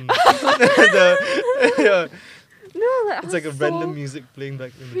 conclusion. Yeah, no like I it's was like a so random music playing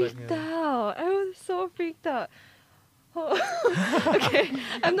back in the back. freaked Yeah. out. I was so freaked out. Oh. Okay,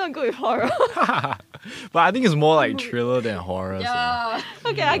 I'm not good with horror. But I think it's more like thriller than horror. so- Yeah.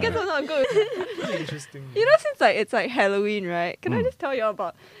 Okay, I guess I'm not good. Pretty interesting. You know, since like it's like Halloween, right? Can I just tell you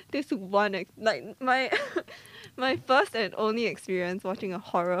about this one like my my first and only experience watching a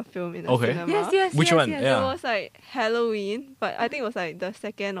horror film in a Okay. cinema. Yes. Which one? Yes. Yeah. It was like Halloween, but I think it was like the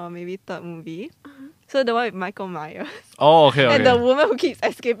second or maybe third movie. So the one with Michael Myers Oh, okay, and the okay. woman who keeps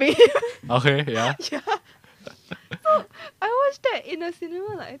escaping him. Okay, yeah. Yeah. So I watched that in a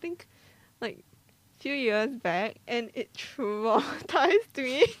cinema like I think like few years back and it traumatized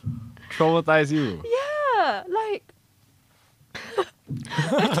me. Traumatize you. Yeah, like I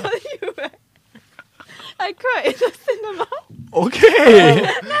tell you, right? I cried in the cinema, Okay.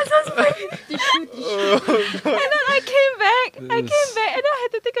 and then I came back. This I is- came back, and then I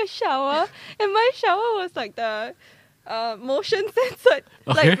had to take a shower, and my shower was like the motion censored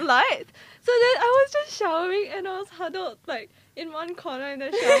Okay. like light. So then I was just showering, and I was huddled like in one corner in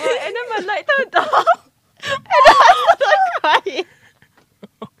the shower, and then my light turned off, and then I started crying.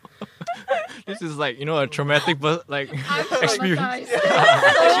 This is like, a traumatic like I'm experience.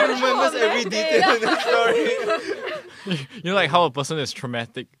 traumatized. She remembers every detail in the story. You know, like how a person is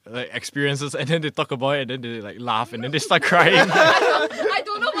traumatic like experiences, and then they talk about it, and then they like laugh, and then they start crying. I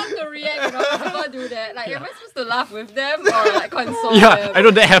don't know what to react when people do that. Like, am I supposed to laugh with them or like console Yeah, them? I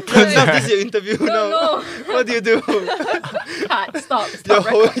know that happens. Now right? this is your interview now. No. What do you do? Cut. Stop. Your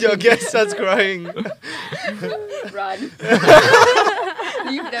Recording. your guest starts crying. Run.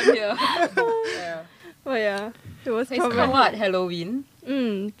 Leave them here. Yeah. But yeah, it was It's called traumatic. what? Halloween.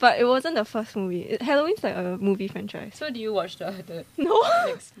 But it wasn't the first movie. Halloween's like a movie franchise. So do you watch the No,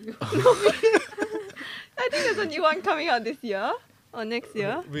 next few? I think there's a new one coming out this year. Or next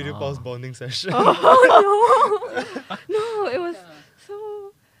year. Radio Pulse bonding session. No, it was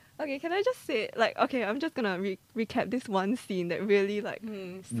so. Okay, can I just say, like, okay, I'm just gonna recap this one scene that really, like,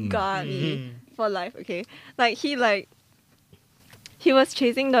 scarred me for life, okay? Like, he was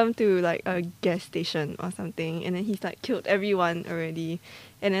chasing them to, like, a gas station or something, and then he's, like, killed everyone already.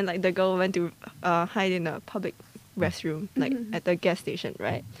 And then, like, the girl went to hide in a public restroom, like, at the gas station,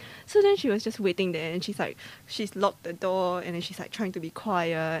 right? So then she was just waiting there, and she's locked the door, and then she's, like, trying to be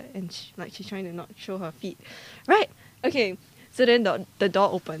quiet, and she's trying to not show her feet, right? Okay. So then the door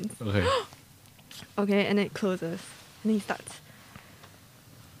opens. Okay. Okay, and it closes. And he starts,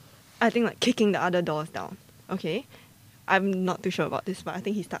 I think, like, kicking the other doors down. Okay? I'm not too sure about this, but I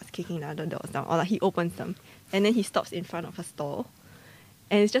think he starts kicking the other doors down. Or, like, he opens them. And then he stops in front of a stall.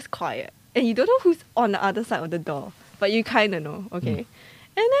 And it's just quiet. And you don't know who's on the other side of the door. But you kind of know, okay?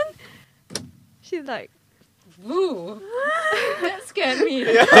 And then she's like, Woo! That scared me.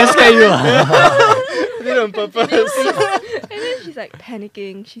 That's scare you. I did it on purpose. and then she's like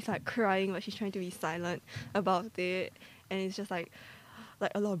panicking, she's like crying, but she's trying to be silent about it. And it's just like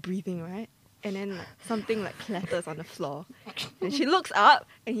a lot of breathing, right? And then like, something like clatters on the floor. And she looks up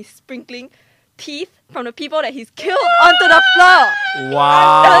and he's sprinkling teeth from the people that he's killed onto the floor.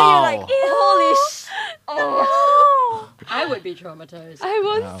 Wow. And you're like, holy oh. I would be traumatized. I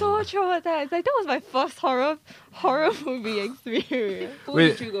was so traumatized. Like that was my first horror movie experience. Who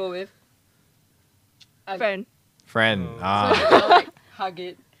Wait. did you go with? Friend. Friend. So Ah. you gotta, like hug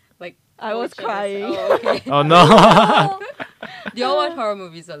it, like I was watch it as- crying. Oh, okay. Oh no. Do y'all watch horror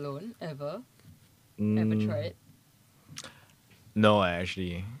movies alone ever? Ever Mm, tried? No,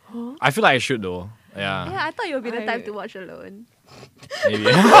 actually. I feel like I should though. Yeah, Yeah. I thought it would be the I- time to watch alone. Maybe.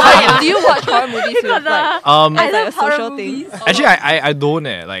 Do you watch horror movies with like I um. as like love a horror social thing? movies. Actually, I don't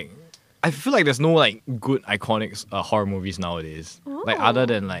like. I feel like there's no like good iconic horror movies nowadays. Like other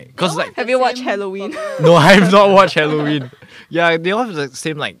than like, cause like Have you watched Halloween? no, I've not watched Halloween. Yeah, they all have the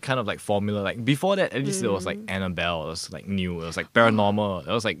same like kind of like formula. Like before that, at least there was like Annabelle. It was like new. It was like Paranormal.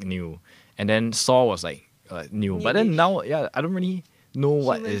 It was like new. And then Saw was like new. But then Newish. now, yeah, I don't really know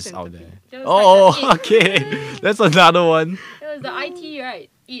what Human is out Centipede. there. There was Oh, like the okay. That's another one. It was the IT, right?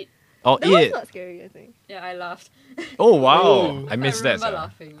 It. Oh, That was it. not scary, I think. Yeah, I laughed. Oh wow, Oh. I missed that. remember Sia.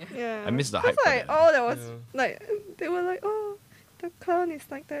 laughing. Yeah. I missed the Cause hype for like, that. oh, that was Yeah. like they were like, oh, the clown is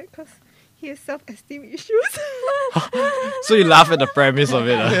like that because he has self-esteem issues. So you laugh at the premise of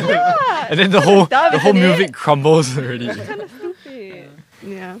it, Yeah. and then the dumb, whole isn't it? music crumbles already. Kind of stupid.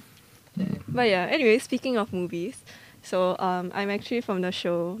 Yeah. But yeah. Anyway, speaking of movies, so I'm actually from the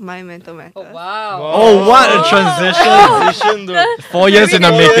show My Mental Matters. Oh wow. Oh, what a transition! Transition though. 4 years in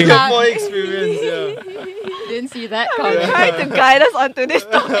the making. More experience, yeah. Didn't see that I'm coming. trying to guide us onto this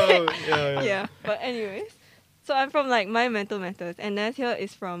topic. yeah. Yeah. But anyways, so I'm from like My Mental Matters, and Nathia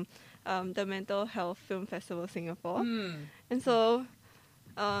is from the Mental Health Film Festival Singapore. And so,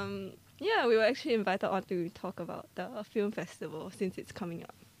 yeah, we were actually invited on to talk about the film festival since it's coming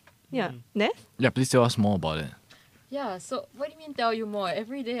up. Yeah, Neth? Yeah, please tell us more about it. Yeah, so what do you mean tell you more?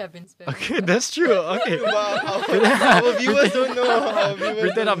 Every day I've been spending. Okay, that's true. Okay, Wow, our viewers don't know. Our viewers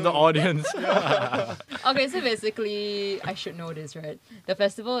pretend don't I'm the know. audience. Okay, so basically, I should know this, right? The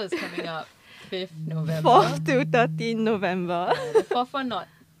festival is coming up 5th November. 4th to 13th November. The 4th one not.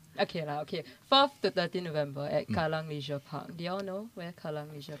 Okay, 4th to 13th November at Kallang Leisure Park. Do y'all know where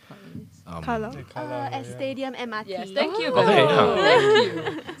Kallang Leisure Park is? Colour. At Stadium MRT. Yes, thank you. Oh, okay, Bella.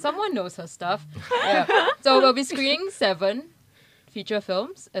 yeah. Thank you. Someone knows her stuff. Yeah. So we'll be screening 7 feature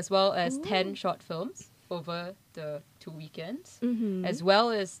films as well as 10 short films over the 2 weekends. Mm-hmm. As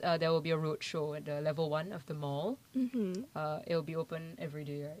well as there will be a road show at the level 1 of the mall. Mm-hmm. It'll be open every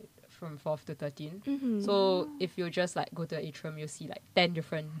day, right? From 4th to 13th. Mm-hmm. So if you just like go to the atrium, you'll see like 10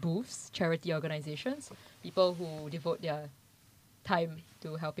 different booths, charity organizations, people who devote their time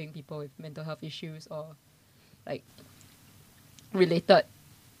to helping people with mental health issues or like related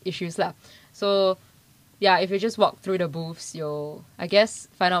issues lah. So yeah, if you just walk through the booths, you'll, I guess,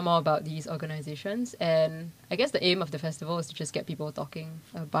 find out more about these organizations. And I guess the aim of the festival is to just get people talking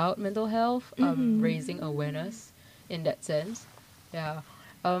about mental health, raising awareness in that sense. Yeah.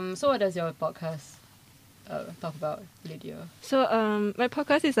 So what does your podcast talk about, Lydia? So my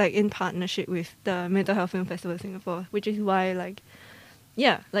podcast is like in partnership with the Mental Health Film Festival Singapore, which is why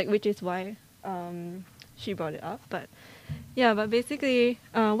she brought it up. But yeah, but basically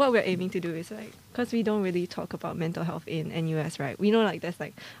what we're aiming to do is like, because we don't really talk about mental health in NUS, right? We know like there's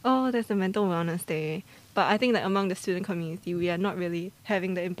like, oh, there's the mental wellness day, but I think that among the student community we are not really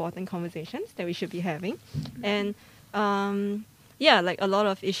having the important conversations that we should be having. And yeah, like a lot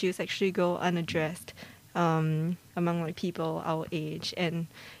of issues actually go unaddressed among like people our age, and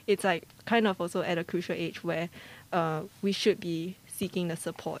it's like kind of also at a crucial age where we should be seeking the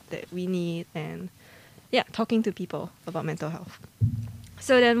support that we need and talking to people about mental health.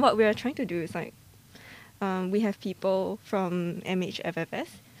 So then what we are trying to do is like we have people from MHFFS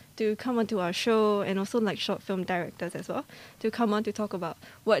to come onto our show, and also like short film directors as well, to come on to talk about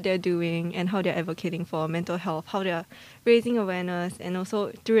what they're doing and how they're advocating for mental health, how they're raising awareness, and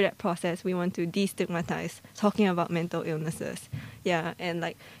also through that process we want to destigmatize talking about mental illnesses. Yeah, and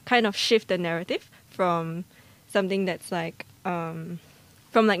like kind of shift the narrative from something that's like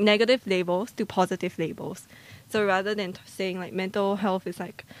from like negative labels to positive labels. So rather than saying like mental health is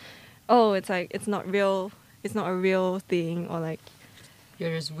like, oh, it's like it's not real, it's not a real thing, or like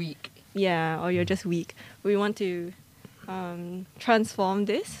You're just weak. or you're just weak. We want to transform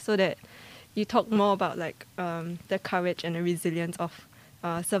this so that you talk more about like the courage and the resilience of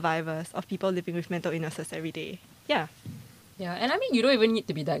survivors, of people living with mental illnesses every day. Yeah. Yeah, and I mean, you don't even need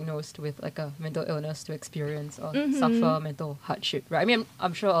to be diagnosed with like a mental illness to experience or suffer mental hardship, right? I mean,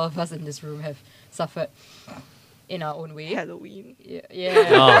 I'm sure all of us in this room have suffered in our own way. Halloween. Yeah.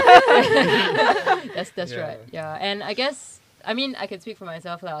 That's Yeah. right. Yeah, and I guess, I mean, I can speak for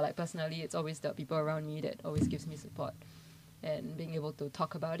myself lah. Like personally, it's always the people around me that always gives me support, and being able to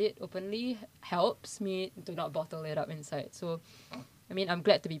talk about it openly helps me to not bottle it up inside. So, I mean, I'm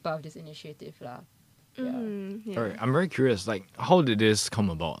glad to be part of this initiative lah. Yeah. Alright, I'm very curious. Like, how did this come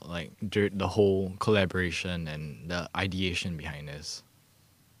about? Like, the whole collaboration and the ideation behind this.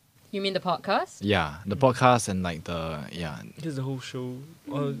 You mean the podcast? Yeah, the podcast and like Just the whole show.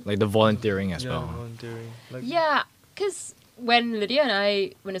 Or, like the volunteering as yeah, well. volunteering. Like, Yeah, because when Lydia and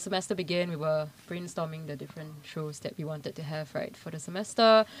I, when the semester began, we were brainstorming the different shows that we wanted to have, right, for the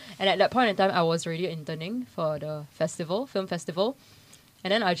semester. And at that point in time, I was already interning for the festival, film festival.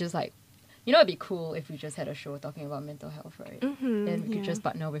 And then I just like, you know, it'd be cool if we just had a show talking about mental health, right? And we could just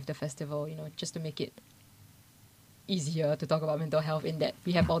partner with the festival, you know, just to make it easier to talk about mental health, in that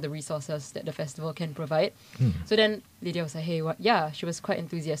we have all the resources that the festival can provide. So then Lydia was like, hey, what? Yeah, she was quite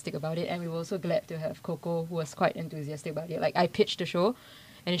enthusiastic about it, and we were also glad to have Coco, who was quite enthusiastic about it. Like, I pitched the show,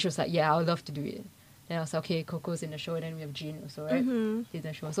 and then she was like, yeah, I would love to do it. Then I was like, okay, Coco's in the show, and then we have Jean also, right? In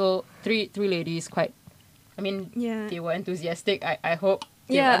the show. So three ladies, quite, I mean, they were enthusiastic, I hope.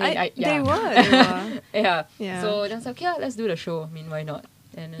 They were. Yeah. Yeah. So then I was like, yeah, let's do the show. I mean, why not?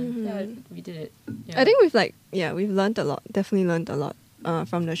 And then, we did it. Yeah. I think we've learned a lot. Definitely learned a lot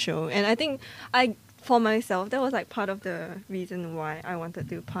from the show. And I think for myself, that was like part of the reason why I wanted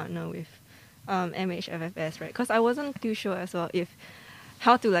to partner with MHFFS, right? Because I wasn't too sure as well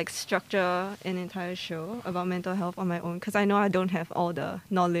how to like structure an entire show about mental health on my own, because I know I don't have all the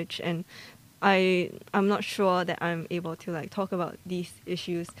knowledge, and I'm not sure that I'm able to like talk about these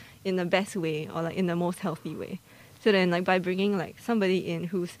issues in the best way, or like in the most healthy way. So then, like, by bringing like somebody in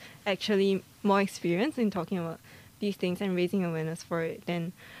who's actually more experienced in talking about these things and raising awareness for it,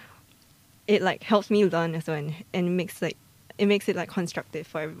 then it like helps me learn as well, and makes it like constructive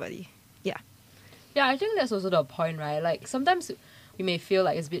for everybody. Yeah. Yeah, I think that's also the point, right? Like, sometimes we may feel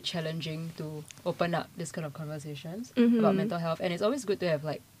like it's a bit challenging to open up this kind of conversations about mental health, and it's always good to have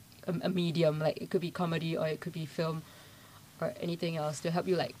like a medium, like it could be comedy or it could be film or anything else, to help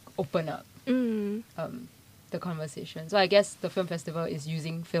you like open up the conversation. So I guess the film festival is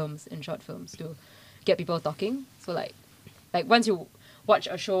using films and short films to get people talking. So like once you watch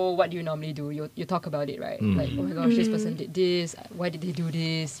a show, what do you normally do? You talk about it, right? Like, oh my gosh, this person did this, why did they do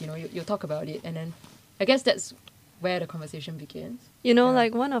this? You know, you talk about it, and then I guess that's where the conversation begins. You know,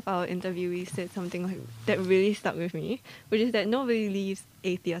 like one of our interviewees said something like that really stuck with me, which is that nobody leaves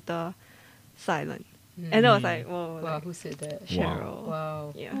a theatre silent. And I was like, whoa. Wow, like, who said that? Cheryl.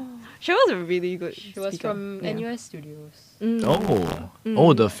 Wow. Yeah. Cheryl's a really good She was speaker. from NUS Studios.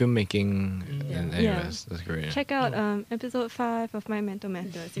 Oh, the filmmaking in Yeah. NUS. That's great. Check out episode 5 of My Mental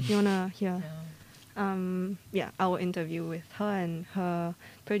Matters if you want to hear our interview with her and her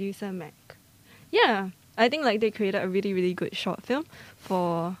producer, Mac. Yeah, I think like they created a really, really good short film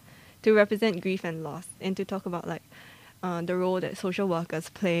to represent grief and loss, and to talk about like the role that social workers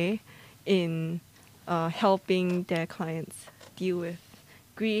play in helping their clients deal with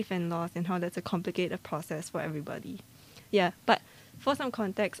grief and loss, and how that's a complicated process for everybody. Yeah, but for some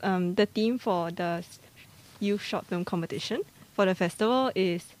context, the theme for the youth short film competition for the festival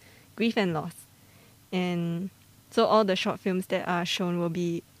is grief and loss. And so all the short films that are shown will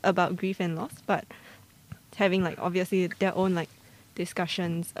be about grief and loss, but having like obviously their own like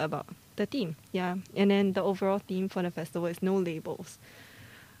discussions about the theme. Yeah. And then the overall theme for the festival is no labels,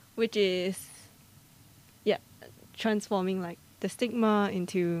 which is transforming like the stigma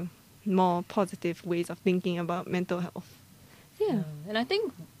into more positive ways of thinking about mental health. Yeah. And I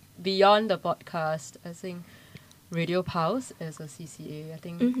think beyond the podcast, I think Radio Pulse as a CCA, I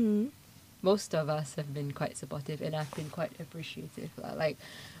think Mm-hmm. most of us have been quite supportive, and I've been quite appreciative. Like,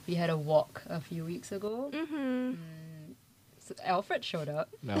 we had a walk a few weeks ago. Mm-hmm. So Alfred showed up.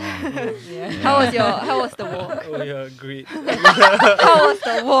 No. Yeah. How was the walk? Oh yeah, great. How was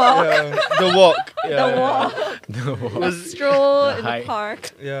the walk? Yeah, the walk. Yeah, The walk. No. It was, Stroll The in hike. the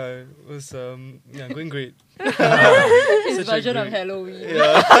park. yeah, it was going great. His Such a version of great- Halloween.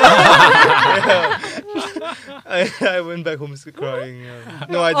 Yeah. I went back home crying. Yeah.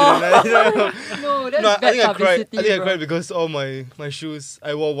 No, I didn't. No, that's No, I bad think I cried. publicity, I think I bro. cried because all my shoes.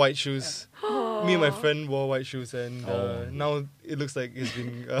 I wore white shoes. Me and my friend wore white shoes, and Oh. now it looks like it's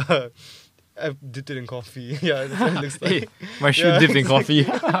been. I've dipped it in coffee. Yeah, that's what it looks Hey, like. my shoe Yeah, dipped in coffee.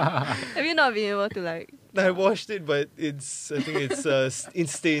 Have you not been able to like? I washed it, but I think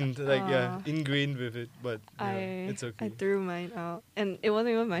it's stained, like Ah. ingrained with it. But yeah, I it's okay. I threw mine out, and it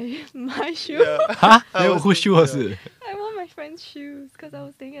wasn't even my shoe. Yeah. Huh? I Then was- whose shoe was yeah. it? I wore my friend's shoes because I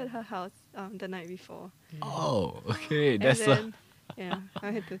was staying at her house the night before. Oh, okay. And That's then, yeah, I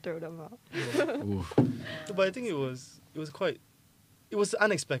had to throw them out. Oof. But I think it was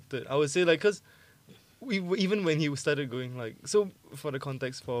unexpected. I would say, like, because even when he started going, like, so for the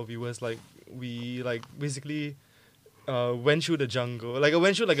context for viewers, like, we like basically went through the jungle, like I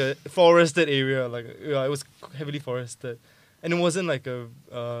went through like a forested area, like it was heavily forested, and it wasn't like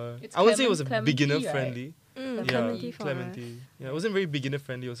It's I wouldn't say it was a Clementi, beginner right? friendly. Mm, The Yeah, Clementi Forest. Clementi. Yeah, it wasn't very beginner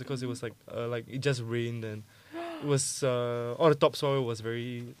friendly also because it was like it just rained, and it was all the topsoil was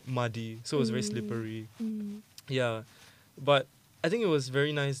very muddy, so it was very slippery. Mm. Yeah, but I think it was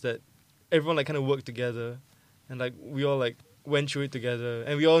very nice that everyone like kind of worked together, and like we all like went through it together,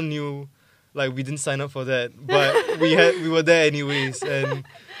 and we all knew like we didn't sign up for that, but we were there anyways, and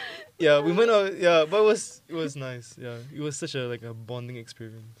yeah, we went out. Yeah, but it was nice. Yeah, it was such a like a bonding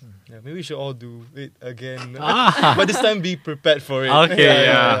experience. Yeah, maybe we should all do it again, but this time be prepared for it. Okay,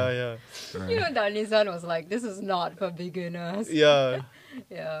 yeah. You know, Danizan was like, this is not for beginners. Yeah.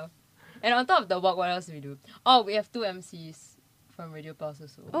 Yeah. And on top of the walk, what else do we do? Oh, we have 2 MCs from Radio Pulse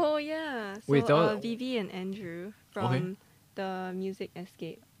also. Oh yeah. So Wait, Vivi and Andrew from Okay. the Music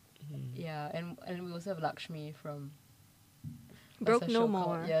Escape. Yeah, and we also have Lakshmi from Broke what's her No show More.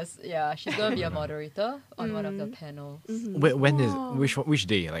 called? Yes, yeah, she's gonna be a moderator on one of the Mm. panels. Mhm. When is Oh. which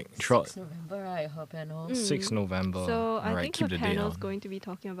day? Like throughout 6 November, right? Her panel. Mm. 6 November. So I Alright, think keep the the date panel is down. going to be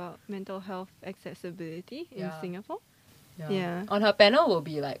talking about mental health accessibility in Yeah. Singapore. Yeah. Yeah. On her panel will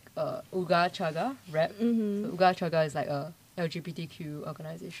be like Uga Chaga rap. Mm-hmm. So Uga Chaga is like a LGBTQ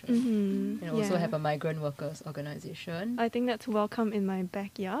organization. Mm-hmm. And also have a migrant workers organization. I think that's welcome in my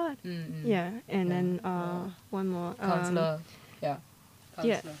backyard. Mm-mm. Yeah, and Yeah. then Yeah. one more Counselor. Yeah.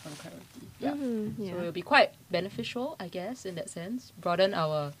 yeah. Counselor from Clarity. Yeah. Mhm, So yeah. it'll be quite beneficial, I guess, in that sense. Broaden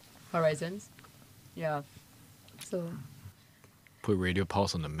our horizons. Yeah. So Put Radio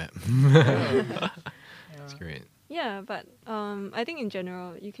Pulse on the map. yeah. That's great. Yeah, but I think in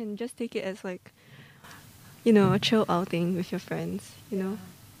general you can just take it as like, you know, a chill outing with your friends. You know,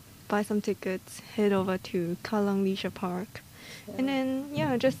 buy some tickets, head over to Kallang Leisure Park, and then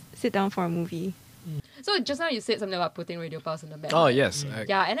just sit down for a movie. So just now you said something about putting Radio Pulse on the map. Oh right? yes.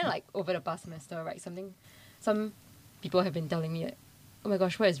 Yeah, and then like over the past semester, right, some people have been telling me, like, oh my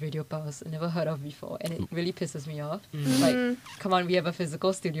gosh, what is Radio Pulse? I never heard of before, and it really pisses me off. Like, come on, we have a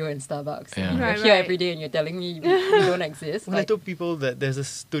physical studio in Starbucks. Yeah. And you're Right, here right. every day, and you're telling me we don't exist. When I Like, told people that there's a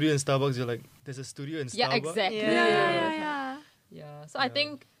studio in Starbucks, you're like, there's a studio in Starbucks? yeah, exactly. Yeah. Yeah. So I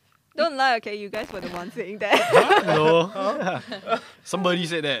think Don't lie, okay? You guys were the ones saying that. No. Somebody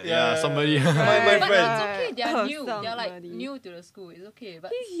said that. Yeah, Yeah. somebody. My but friend. it's okay. They're Oh, new. They're like somebody. new to the school. It's okay.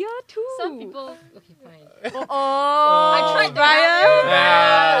 But He's year 2. some people, okay, fine. Oh, I tried to Ryan. help you.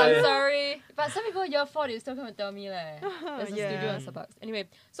 Yeah. I'm sorry. But some people year 4, they still come and tell me like, there's a studio Yeah. in Starbucks. Anyway,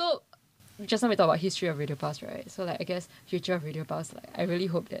 so just now we talk about history of Radio Pulse, right? So like I guess future of Radio Pulse, like I really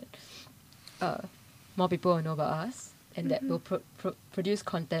hope that more people will know about us and that we'll produce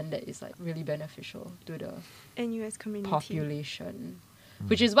content that is like really beneficial to the NUS community. population.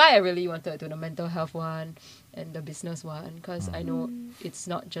 Which is why I really wanted to do the mental health one and the business one, because I know it's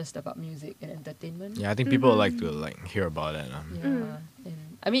not just about music and entertainment. Yeah, I think people like to like hear about it. Yeah.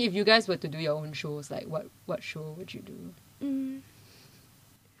 And I mean, if you guys were to do your own shows, like what show would you do? Mm.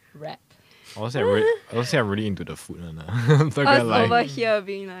 Rap. Honestly, I'm really into the food. I'm not I gonna was lie. over here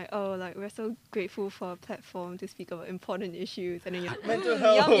being like, oh, like we're so grateful for a platform to speak about important issues, and then you're like, Mental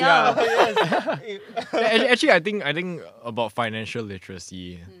yum, health. yum. Actually, I think about financial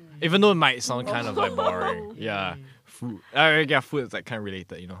literacy, even though it might sound kind of like boring. Yeah, food. Food is like kind of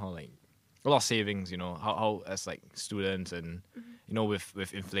related. You know how like a lot of savings. You know how as like students and you know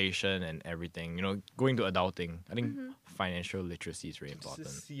with inflation and everything. You know going to adulting. I think financial literacy is very It's important.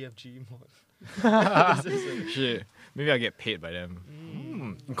 just CFG mod. Shit, maybe I'll get paid by them.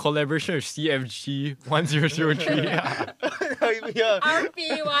 In collaboration with CFG 1003. yeah.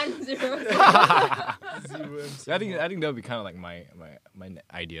 RP10. Zero I think that would be kind of like my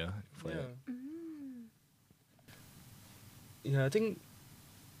idea for yeah. it. Yeah, I think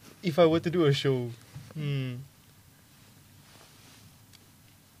if I were to do a show,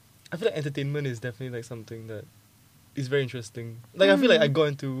 I feel like entertainment is definitely like something that is very interesting. Like I feel like I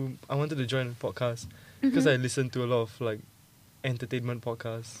wanted to join a podcast because I listened to a lot of like entertainment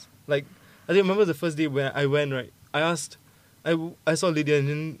podcasts. Like I remember the first day when I went, right, I saw Lydia and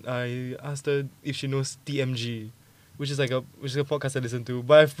then I asked her if she knows TMG, which is a podcast I listen to.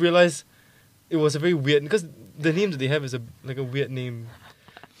 But I've realized it was a very weird, because the name that they have is a weird name.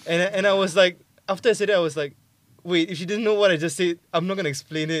 And I was like, after I said it, I was like, wait, if she didn't know what I just said, I'm not gonna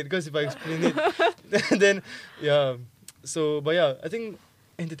explain it, because if I explain it, then yeah. So, but yeah, I think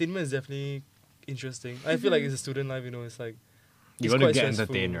entertainment is definitely interesting. I feel like it's a student life, you know, it's like You it's want to quite get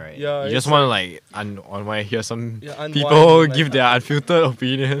stressful. entertained, right? Yeah, You it's just want to like unwind, hear some unwind, people like, give their unfiltered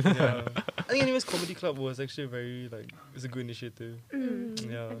opinion. Yeah. I think anyways, Comedy Club was actually it's a good initiative.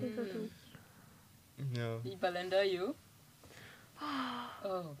 Yeah. I think so too. Yeah. Belinda, you?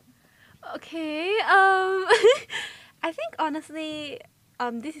 Oh. Okay. I think honestly,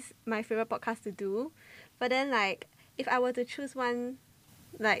 this is my favorite podcast to do. But then like, if I were to choose one,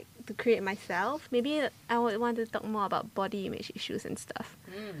 like to create myself, maybe I would want to talk more about body image issues and stuff.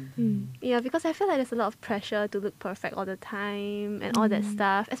 Yeah, because I feel like there's a lot of pressure to look perfect all the time and all that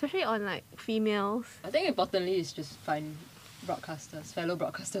stuff, especially on like females. I think importantly is just find fellow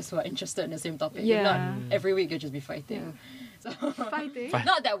broadcasters who are interested in the same topic. Yeah. If not, every week you'll just be fighting. So, Fighting.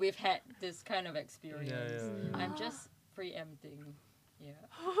 not that we've had this kind of experience. Yeah. I'm just preempting. Yeah.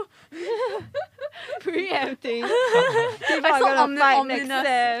 Preempting. People I are saw gonna fight next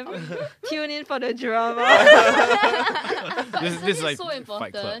ominous. sem. Tune in for the drama. This This is like so Fight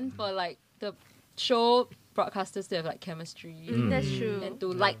Club. important for like the show broadcasters to have like chemistry That's true. and to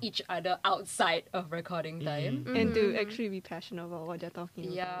like each other outside of recording time. And to actually be passionate about what they're talking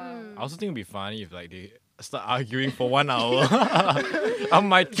about. Yeah. I also think it'd be funny if like they start arguing for 1 hour. I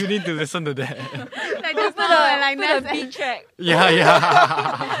might tune in to listen to that. Like just put a Put a beat track.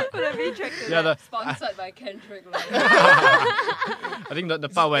 Yeah. Put a beat track to Yeah, that. Sponsored by Kendrick Lamar. I think the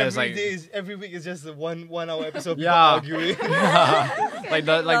part where it's like Every week is just a 1 hour episode of people Yeah. arguing. like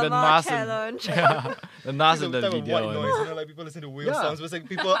the Lamar Nas and challenge. the Nas It's a and the type of white video. noise, you know, like people listen to whale Yeah. sounds, but it's like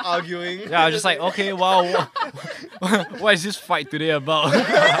people arguing. Yeah, I was just like, okay, wow, what is this fight today about?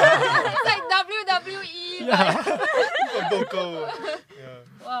 It's like WWE. Super vocal.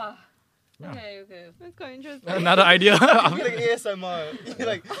 Yeah. Wow. Okay. That's quite interesting. Another idea. It'd be like ASMR. You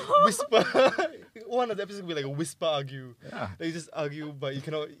like whisper. One of the episodes will be like a whisper argue. Yeah. Like you just argue, but you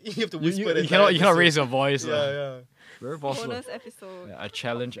cannot. You have to You, whisper. you, the you cannot entire raise episode. your voice. Yeah. Very possible. Bonus episode. Yeah, a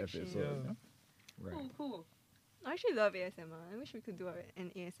challenge episode. Yeah. Right. Cool. I actually love ASMR. I wish we could do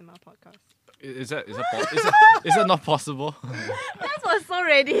an ASMR podcast. Is that not possible? That was so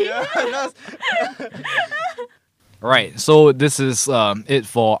ready. Yeah. Nas- Right, so this is it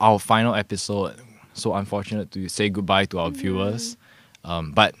for our final episode. So unfortunate to say goodbye to our viewers,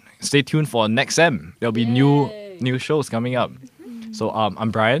 but stay tuned for next sem. There'll be Yay. new shows coming up. So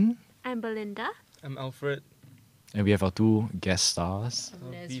I'm Brian, I'm Belinda. I'm Alfred. and we have our 2 guest stars.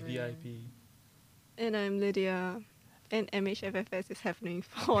 VVIP. And I'm Lydia. And MHFFS is happening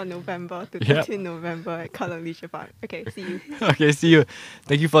for November to Yep. 13 November at Kallang Leisure Park. Okay, see you. Okay, see you.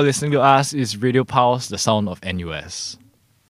 Thank you for listening to us. It's Radio Pulse, the sound of NUS.